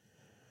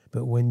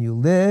 But when you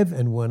live,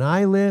 and when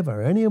I live,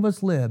 or any of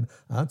us live,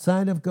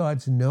 outside of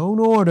God's known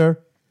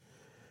order,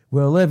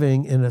 we're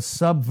living in a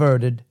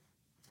subverted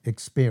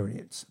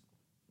experience.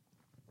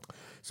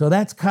 So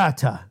that's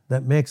kata,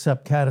 that makes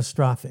up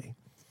catastrophe.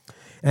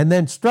 And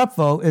then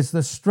strupho is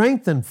the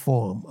strengthened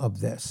form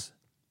of this.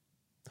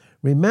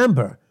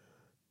 Remember,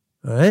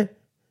 all right,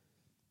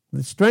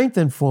 the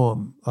strengthened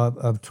form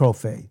of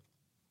trophe,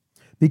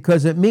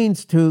 because it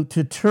means to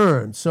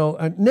turn. So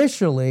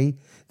initially,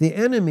 the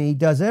enemy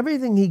does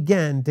everything he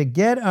can to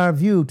get our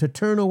view to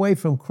turn away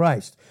from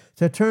Christ,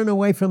 to turn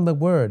away from the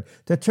Word,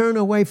 to turn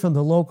away from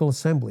the local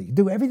assembly.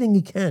 Do everything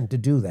he can to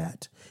do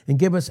that and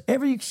give us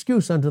every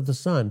excuse under the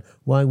sun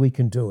why we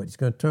can do it. He's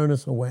going to turn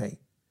us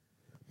away.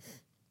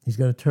 He's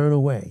going to turn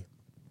away.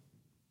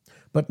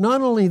 But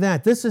not only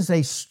that, this is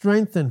a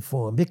strengthened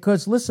form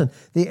because, listen,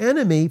 the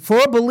enemy, for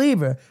a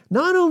believer,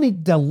 not only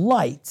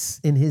delights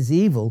in his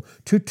evil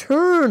to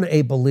turn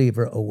a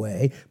believer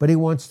away, but he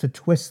wants to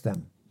twist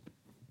them.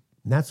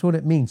 And that's what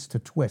it means to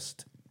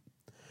twist.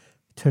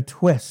 To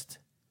twist.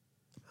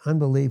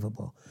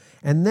 Unbelievable.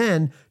 And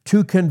then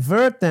to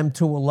convert them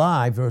to a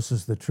lie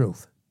versus the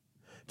truth.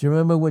 Do you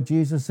remember what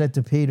Jesus said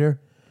to Peter?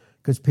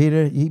 Because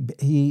Peter,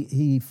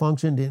 he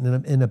functioned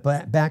in a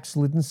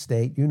backslidden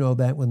state. You know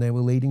that when they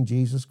were leading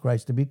Jesus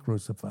Christ to be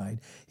crucified.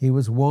 He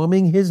was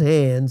warming his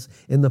hands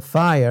in the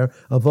fire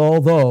of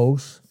all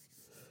those.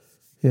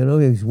 You know,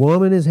 he was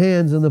warming his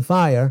hands in the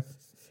fire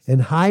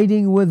and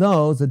hiding with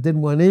those that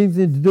didn't want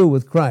anything to do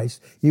with Christ.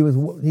 He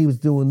was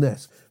doing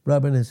this,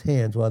 rubbing his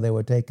hands while they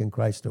were taking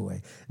Christ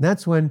away. And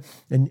that's when,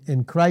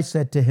 and Christ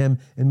said to him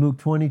in Luke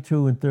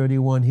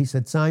 22:31, he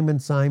said, Simon,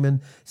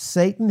 Simon,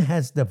 Satan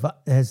has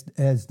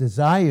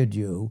desired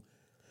you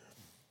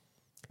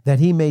that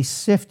he may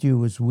sift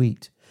you as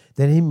wheat,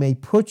 that he may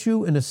put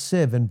you in a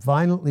sieve and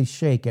violently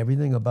shake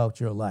everything about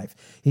your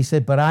life. He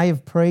said, but I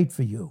have prayed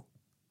for you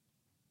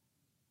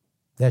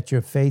that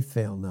your faith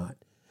fail not.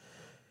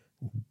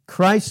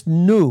 Christ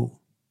knew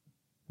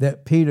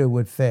that Peter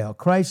would fail.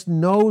 Christ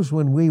knows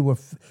when we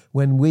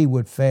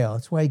would fail.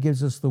 That's why he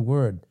gives us the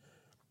word.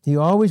 He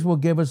always will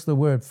give us the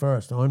word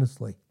first,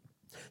 honestly,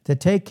 to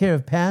take care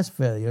of past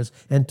failures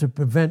and to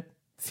prevent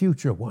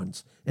future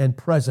ones and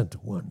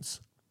present ones.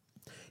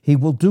 He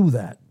will do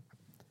that.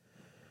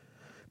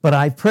 But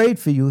I prayed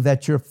for you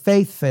that your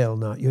faith fail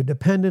not, your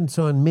dependence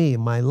on me,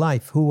 my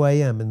life, who I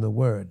am in the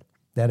word,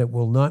 that it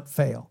will not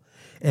fail.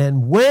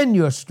 And when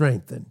you're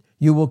strengthened,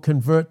 you will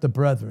convert the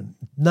brethren.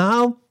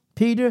 Now,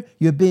 Peter,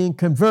 you're being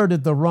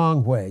converted the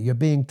wrong way. You're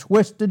being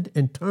twisted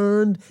and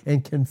turned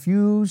and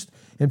confused.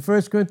 In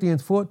 1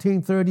 Corinthians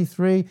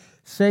 14:33,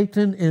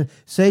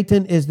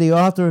 Satan is the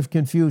author of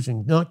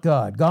confusion, not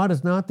God. God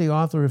is not the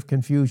author of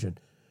confusion.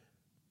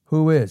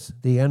 Who is?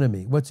 The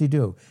enemy. What's he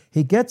do?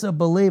 He gets a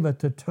believer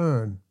to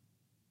turn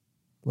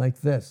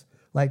like this,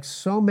 like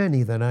so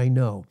many that I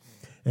know.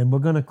 And we're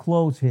going to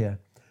close here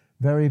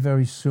very,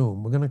 very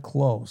soon. We're going to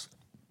close.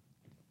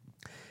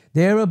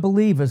 There are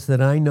believers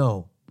that I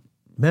know,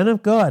 men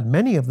of God,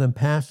 many of them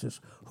pastors,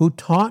 who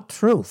taught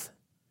truth,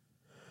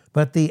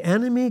 but the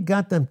enemy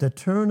got them to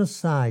turn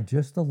aside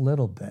just a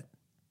little bit.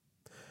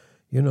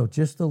 You know,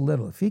 just a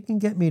little. If he can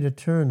get me to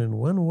turn in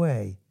one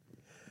way,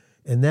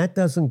 and that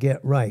doesn't get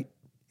right,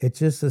 it's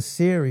just a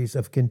series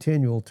of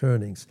continual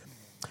turnings.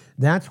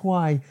 That's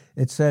why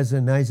it says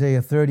in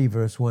Isaiah 30,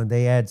 verse 1,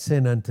 they add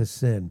sin unto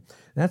sin.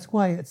 That's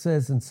why it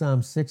says in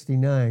Psalm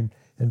 69,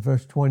 in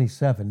verse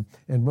 27,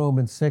 and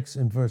Romans 6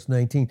 in verse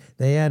 19,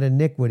 they add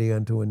iniquity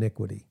unto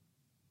iniquity.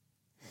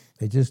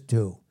 They just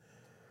do.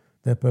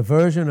 The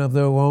perversion of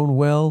their own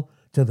will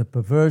to the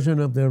perversion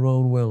of their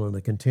own will in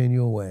a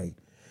continual way.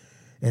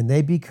 And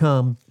they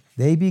become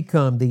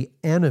the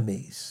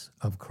enemies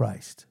of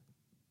Christ.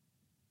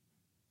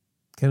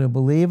 Can a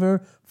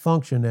believer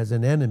function as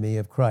an enemy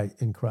of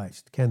Christ in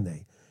Christ? Can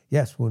they?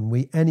 Yes,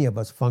 when any of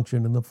us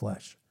function in the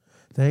flesh.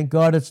 Thank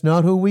God it's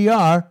not who we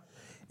are.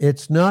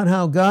 It's not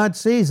how God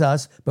sees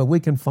us, but we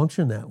can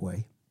function that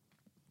way.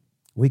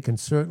 We can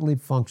certainly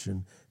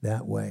function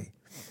that way.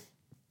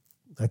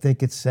 I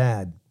think it's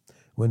sad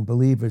when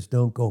believers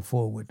don't go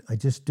forward. I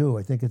just do.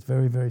 I think it's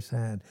very, very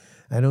sad.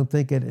 I don't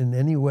think it in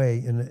any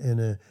way, in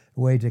a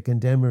way to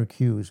condemn or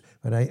accuse,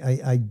 but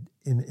I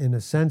in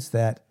a sense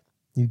that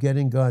you get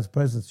in God's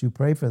presence, you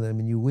pray for them,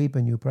 and you weep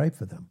and you pray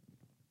for them.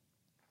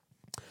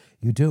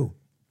 You do.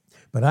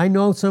 But I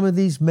know some of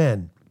these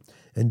men,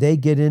 and they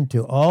get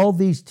into all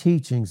these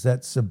teachings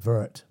that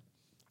subvert.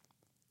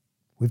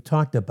 We've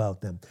talked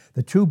about them.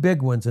 The two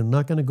big ones, I'm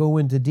not going to go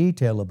into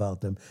detail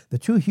about them. The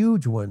two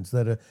huge ones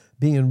that are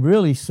being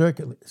really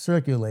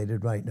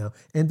circulated right now,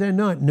 and they're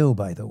not new,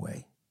 by the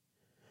way.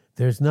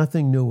 There's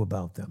nothing new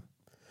about them.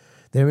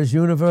 There is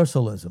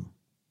universalism.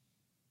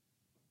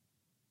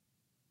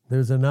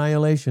 There's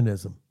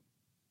annihilationism.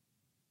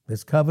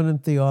 There's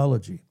covenant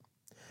theology.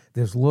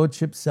 There's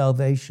lordship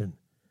salvation.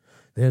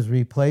 There's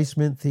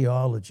replacement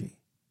theology.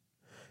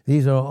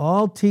 These are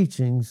all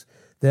teachings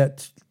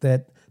that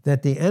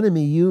the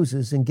enemy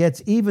uses and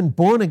gets even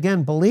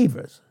born-again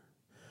believers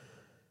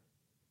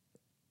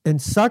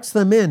and sucks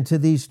them into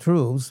these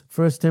truths.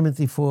 1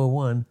 Timothy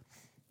 4:1,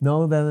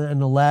 know that in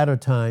the latter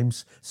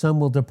times some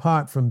will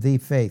depart from the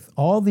faith.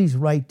 All these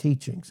right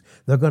teachings,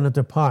 they're going to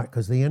depart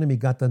because the enemy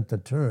got them to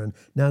turn.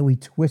 Now he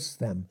twists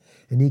them,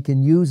 and he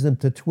can use them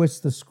to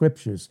twist the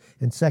scriptures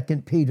in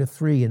 2 Peter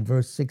 3 and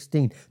verse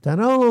 16 to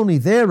not only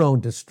their own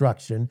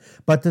destruction,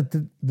 but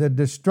the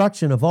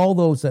destruction of all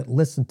those that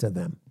listen to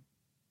them.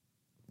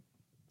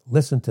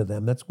 Listen to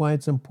them. That's why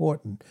it's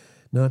important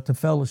not to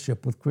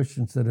fellowship with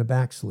Christians that are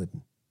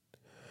backslidden,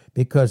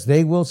 because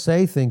they will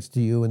say things to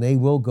you and they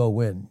will go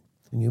in.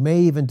 And you may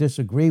even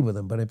disagree with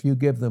them, but if you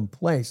give them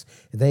place,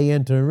 they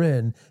enter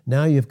in,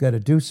 now you've got to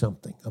do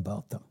something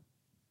about them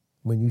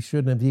when you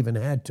shouldn't have even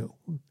had to.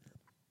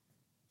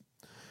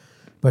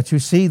 But you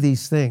see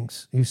these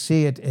things. You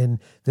see it in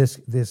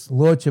this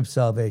lordship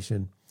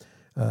salvation.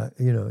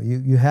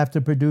 You have to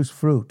produce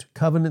fruit.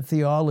 Covenant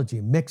theology,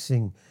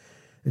 mixing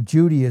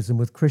Judaism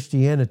with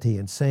Christianity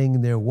and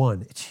saying they're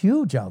one. It's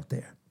huge out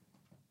there.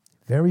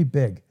 Very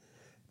big.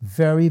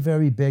 Very,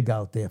 very big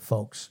out there,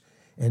 folks.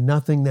 And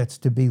nothing that's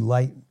to be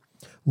light.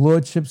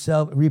 Lordship,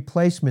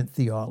 replacement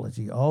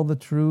theology, all the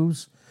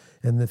truths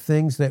and the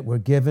things that were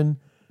given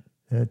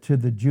to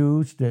the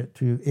Jews,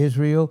 to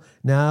Israel.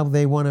 Now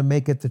they want to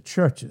make it the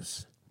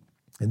churches.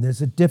 And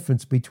there's a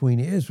difference between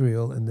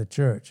Israel and the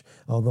church,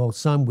 although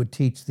some would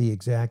teach the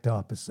exact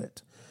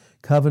opposite.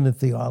 Covenant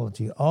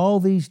theology, all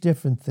these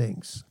different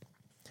things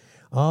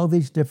are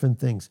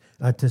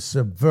to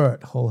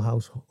subvert whole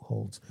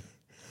households.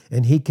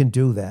 And he can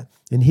do that.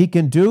 And he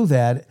can do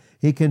that.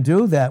 He can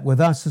do that with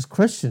us as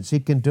Christians. He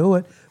can do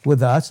it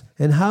with us.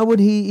 And how would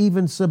he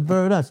even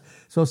subvert us?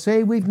 So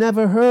say we've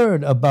never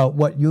heard about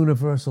what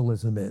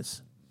universalism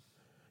is.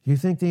 Do you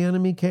think the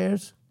enemy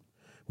cares?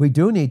 We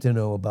do need to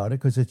know about it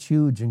because it's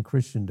huge in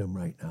Christendom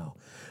right now.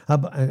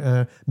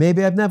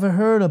 Maybe I've never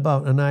heard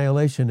about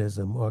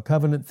annihilationism or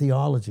covenant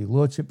theology,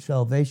 lordship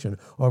salvation,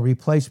 or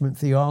replacement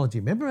theology.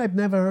 Remember, I've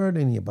never heard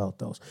any about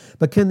those.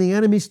 But can the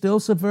enemy still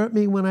subvert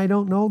me when I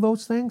don't know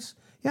those things?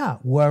 Yeah,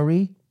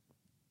 worry,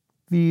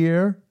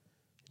 fear,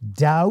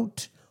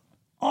 doubt,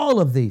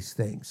 all of these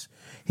things.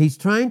 He's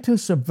trying to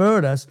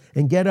subvert us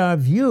and get our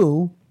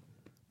view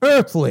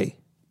earthly.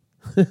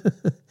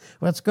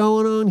 What's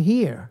going on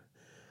here?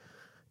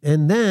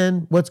 And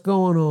then what's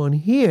going on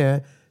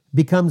here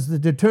becomes the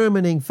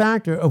determining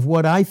factor of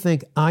what I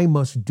think I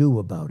must do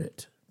about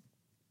it.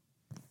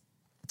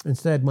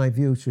 Instead, my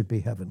view should be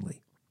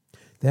heavenly.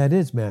 That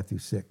is Matthew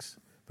 6,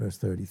 verse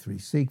 33.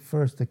 Seek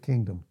first the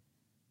kingdom.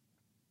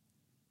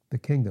 The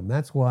kingdom.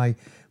 That's why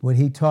when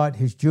he taught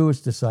his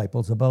Jewish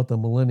disciples about the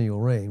millennial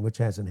reign, which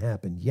hasn't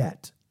happened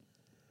yet,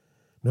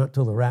 not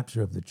till the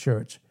rapture of the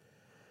church,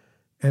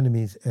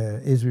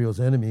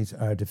 Israel's enemies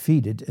are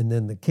defeated, and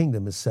then the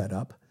kingdom is set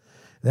up.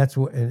 That's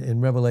what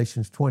in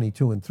Revelations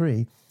 22 and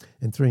 3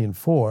 and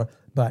 4.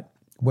 But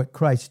what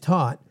Christ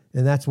taught,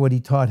 and that's what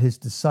he taught his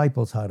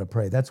disciples how to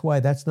pray. That's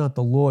why that's not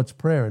the Lord's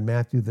Prayer in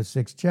Matthew, the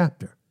 6th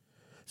chapter.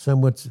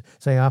 Some would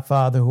say, Our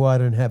Father who art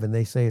in heaven.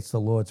 They say it's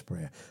the Lord's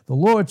Prayer. The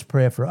Lord's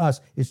Prayer for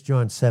us is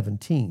John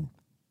 17.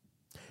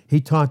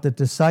 He taught the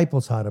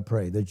disciples how to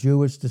pray, the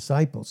Jewish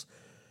disciples.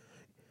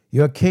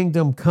 Your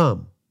kingdom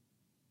come.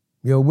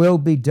 Your will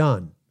be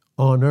done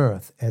on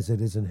earth as it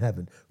is in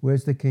heaven.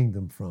 Where's the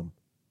kingdom from?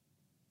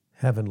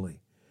 Heavenly.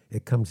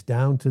 It comes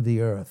down to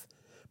the earth,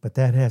 but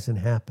that hasn't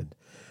happened.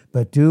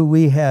 But do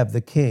we have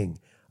the King,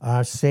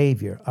 our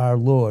Savior, our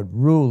Lord,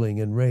 ruling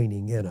and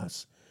reigning in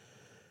us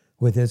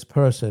with his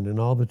person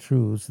and all the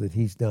truths that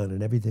he's done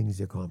and everything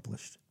he's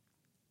accomplished?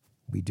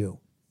 We do.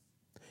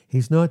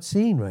 He's not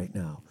seen right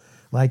now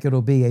like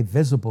it'll be a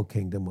visible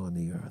kingdom on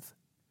the earth.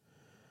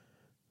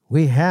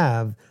 We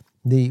have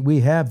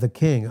the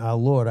King, our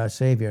Lord, our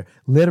Savior,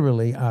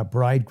 literally our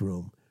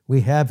bridegroom.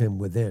 We have him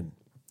within.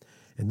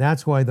 And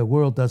that's why the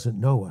world doesn't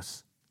know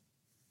us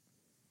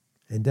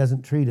and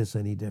doesn't treat us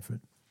any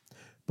different.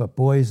 But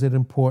boy, is it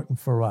important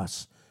for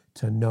us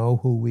to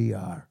know who we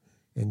are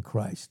in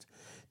Christ,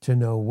 to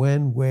know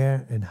when,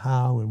 where, and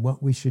how, and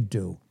what we should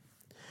do.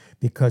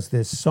 Because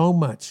there's so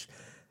much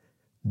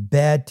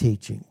bad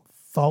teaching,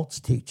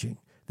 false teaching,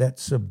 that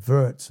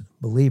subverts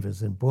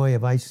believers. And boy,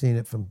 have I seen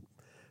it from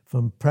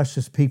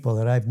precious people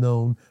that I've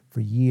known for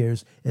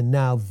years, and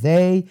now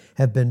they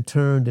have been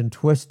turned and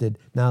twisted.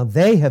 Now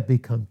they have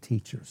become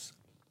teachers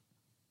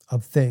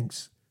of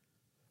things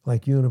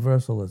like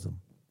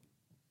universalism,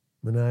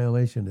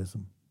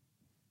 annihilationism,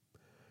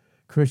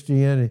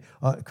 Christianity,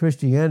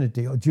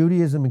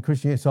 Judaism and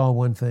Christianity, it's all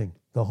one thing.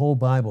 The whole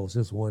Bible is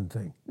just one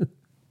thing.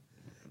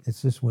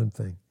 It's just one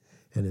thing,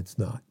 and it's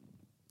not.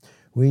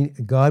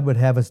 God would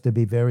have us to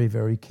be very,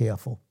 very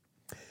careful.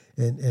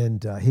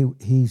 And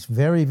he's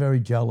very, very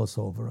jealous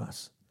over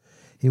us.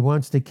 He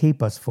wants to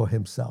keep us for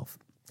himself.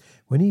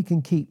 When he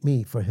can keep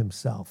me for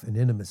himself in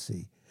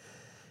intimacy,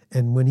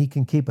 and when he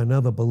can keep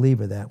another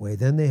believer that way,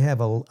 then they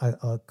have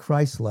a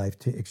Christ life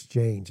to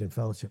exchange and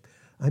fellowship.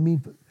 I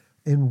mean,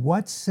 in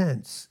what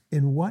sense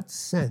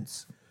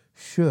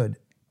should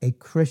a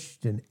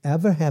Christian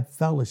ever have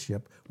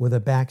fellowship with a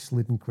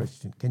backslidden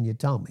Christian? Can you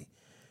tell me?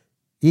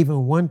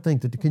 Even one thing,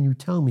 can you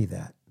tell me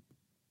that?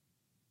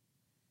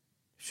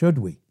 Should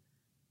we?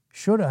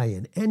 Should I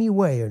in any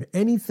way or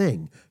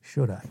anything?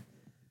 Should I?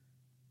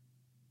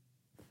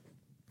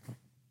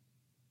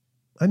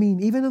 I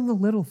mean, even in the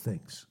little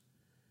things.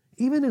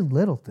 Even in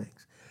little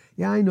things.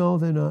 Yeah, I know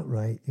they're not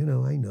right.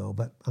 I know,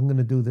 but I'm going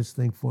to do this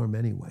thing for them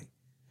anyway.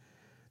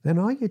 Then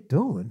all you're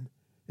doing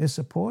is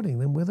supporting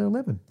them where they're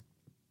living.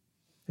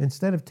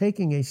 Instead of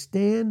taking a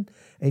stand,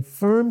 a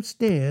firm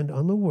stand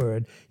on the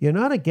word, you're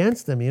not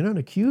against them, you're not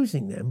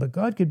accusing them, but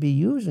God could be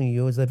using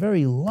you as the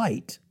very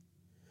light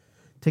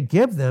to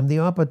give them the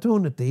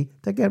opportunity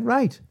to get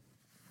right.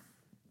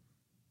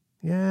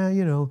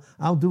 Yeah,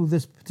 I'll do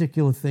this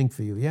particular thing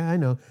for you. Yeah, I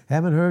know.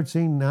 Haven't heard,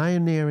 seen, nigh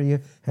and near you.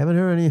 Haven't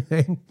heard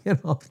anything,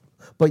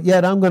 But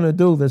yet I'm going to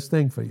do this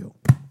thing for you.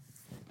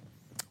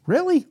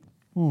 Really?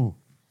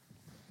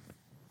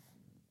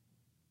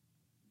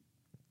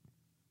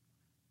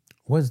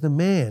 Was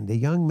the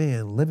young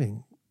man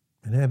living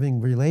and having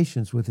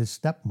relations with his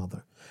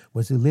stepmother?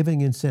 Was he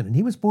living in sin? And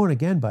he was born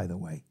again, by the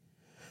way.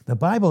 The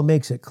Bible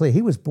makes it clear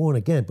he was born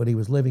again, but he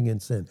was living in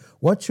sin.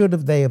 What should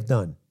they have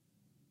done?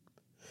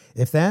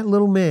 If that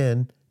little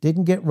man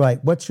didn't get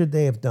right, what should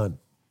they have done?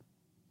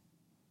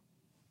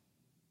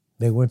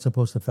 They weren't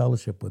supposed to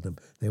fellowship with him.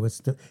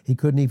 He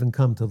couldn't even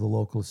come to the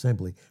local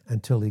assembly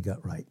until he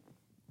got right.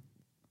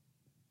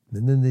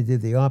 And then they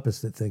did the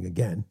opposite thing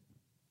again.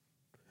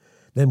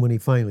 Then when he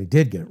finally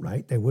did get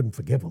right, they wouldn't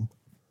forgive him.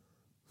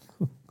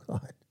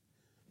 God.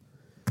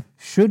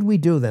 Should we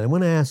do that? I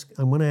want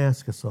to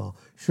ask us all.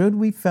 Should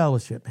we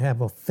fellowship,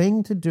 have a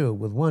thing to do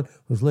with one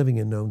who's living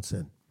in known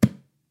sin?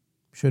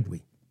 Should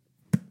we?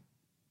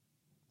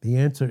 The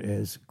answer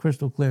is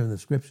crystal clear in the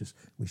scriptures.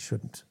 We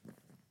shouldn't.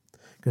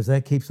 Because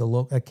that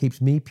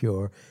keeps me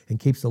pure and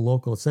keeps the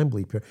local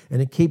assembly pure.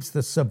 And it keeps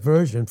the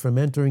subversion from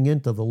entering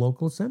into the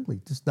local assembly.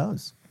 It just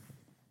does.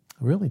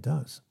 It really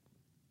does.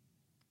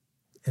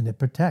 And it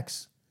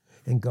protects.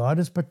 And God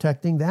is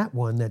protecting that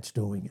one that's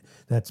doing it,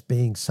 that's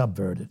being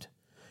subverted.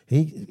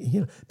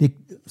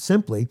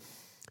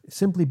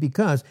 Simply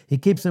because he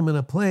keeps them in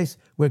a place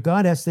where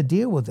God has to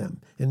deal with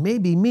them. And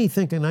maybe me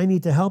thinking I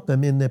need to help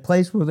them in the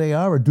place where they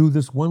are or do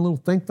this one little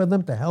thing for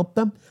them to help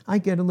them, I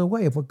get in the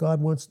way of what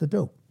God wants to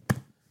do.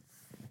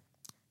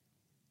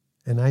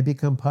 And I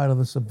become part of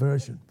the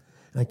subversion.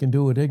 I can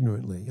do it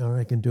ignorantly or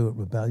I can do it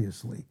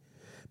rebelliously.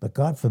 But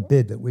God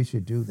forbid that we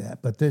should do that.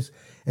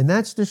 And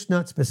that's just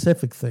not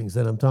specific things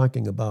that I'm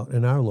talking about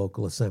in our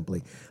local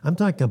assembly. I'm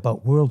talking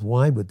about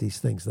worldwide with these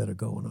things that are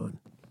going on,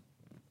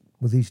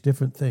 with these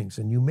different things.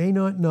 And you may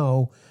not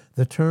know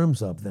the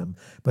terms of them,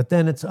 but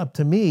then it's up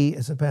to me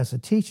as a pastor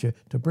teacher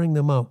to bring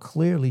them out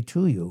clearly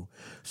to you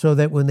so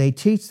that when they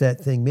teach that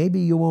thing, maybe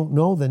you won't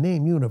know the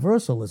name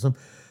universalism,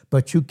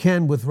 but you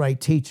can with right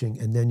teaching,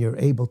 and then you're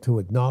able to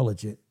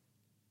acknowledge it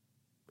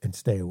and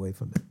stay away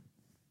from it.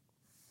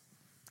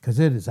 Because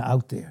it is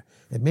out there.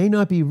 It may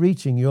not be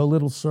reaching your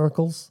little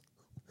circles,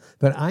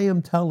 but I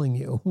am telling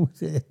you,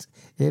 it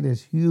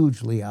is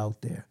hugely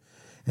out there.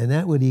 And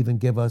that would even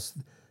give us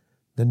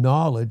the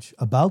knowledge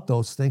about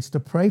those things to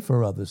pray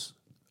for others.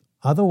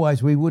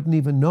 Otherwise, we wouldn't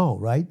even know,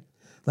 right?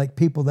 Like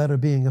people that are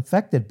being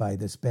affected by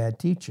this bad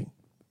teaching.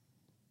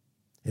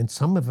 And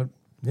some of it,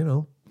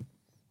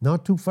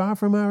 not too far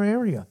from our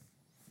area.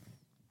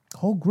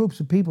 Whole groups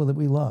of people that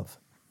we love.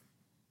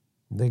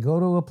 They go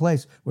to a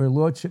place where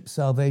Lordship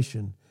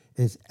salvation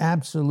is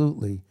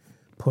absolutely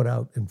put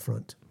out in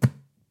front.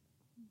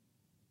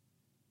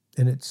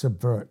 And it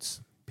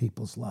subverts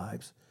people's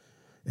lives.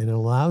 And it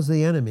allows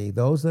the enemy,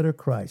 those that are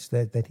Christ,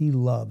 that he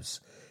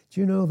loves. Do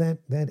you know that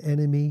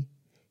enemy,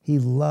 he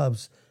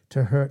loves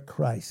to hurt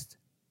Christ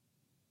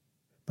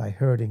by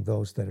hurting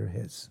those that are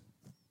his?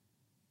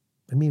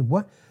 I mean,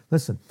 what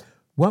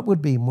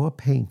would be more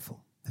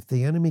painful if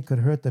the enemy could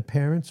hurt the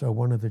parents or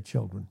one of the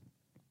children?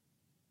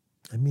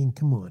 I mean,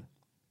 come on.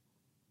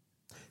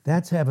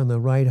 That's having the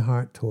right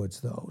heart towards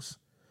those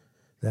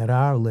that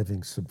are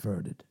living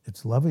subverted.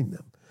 It's loving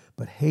them,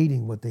 but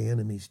hating what the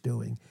enemy's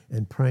doing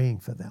and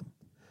praying for them,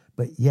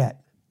 but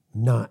yet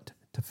not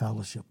to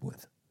fellowship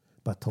with,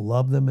 but to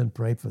love them and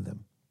pray for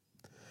them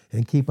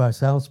and keep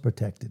ourselves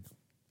protected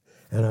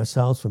and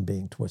ourselves from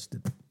being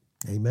twisted.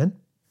 Amen?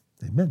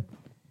 Amen.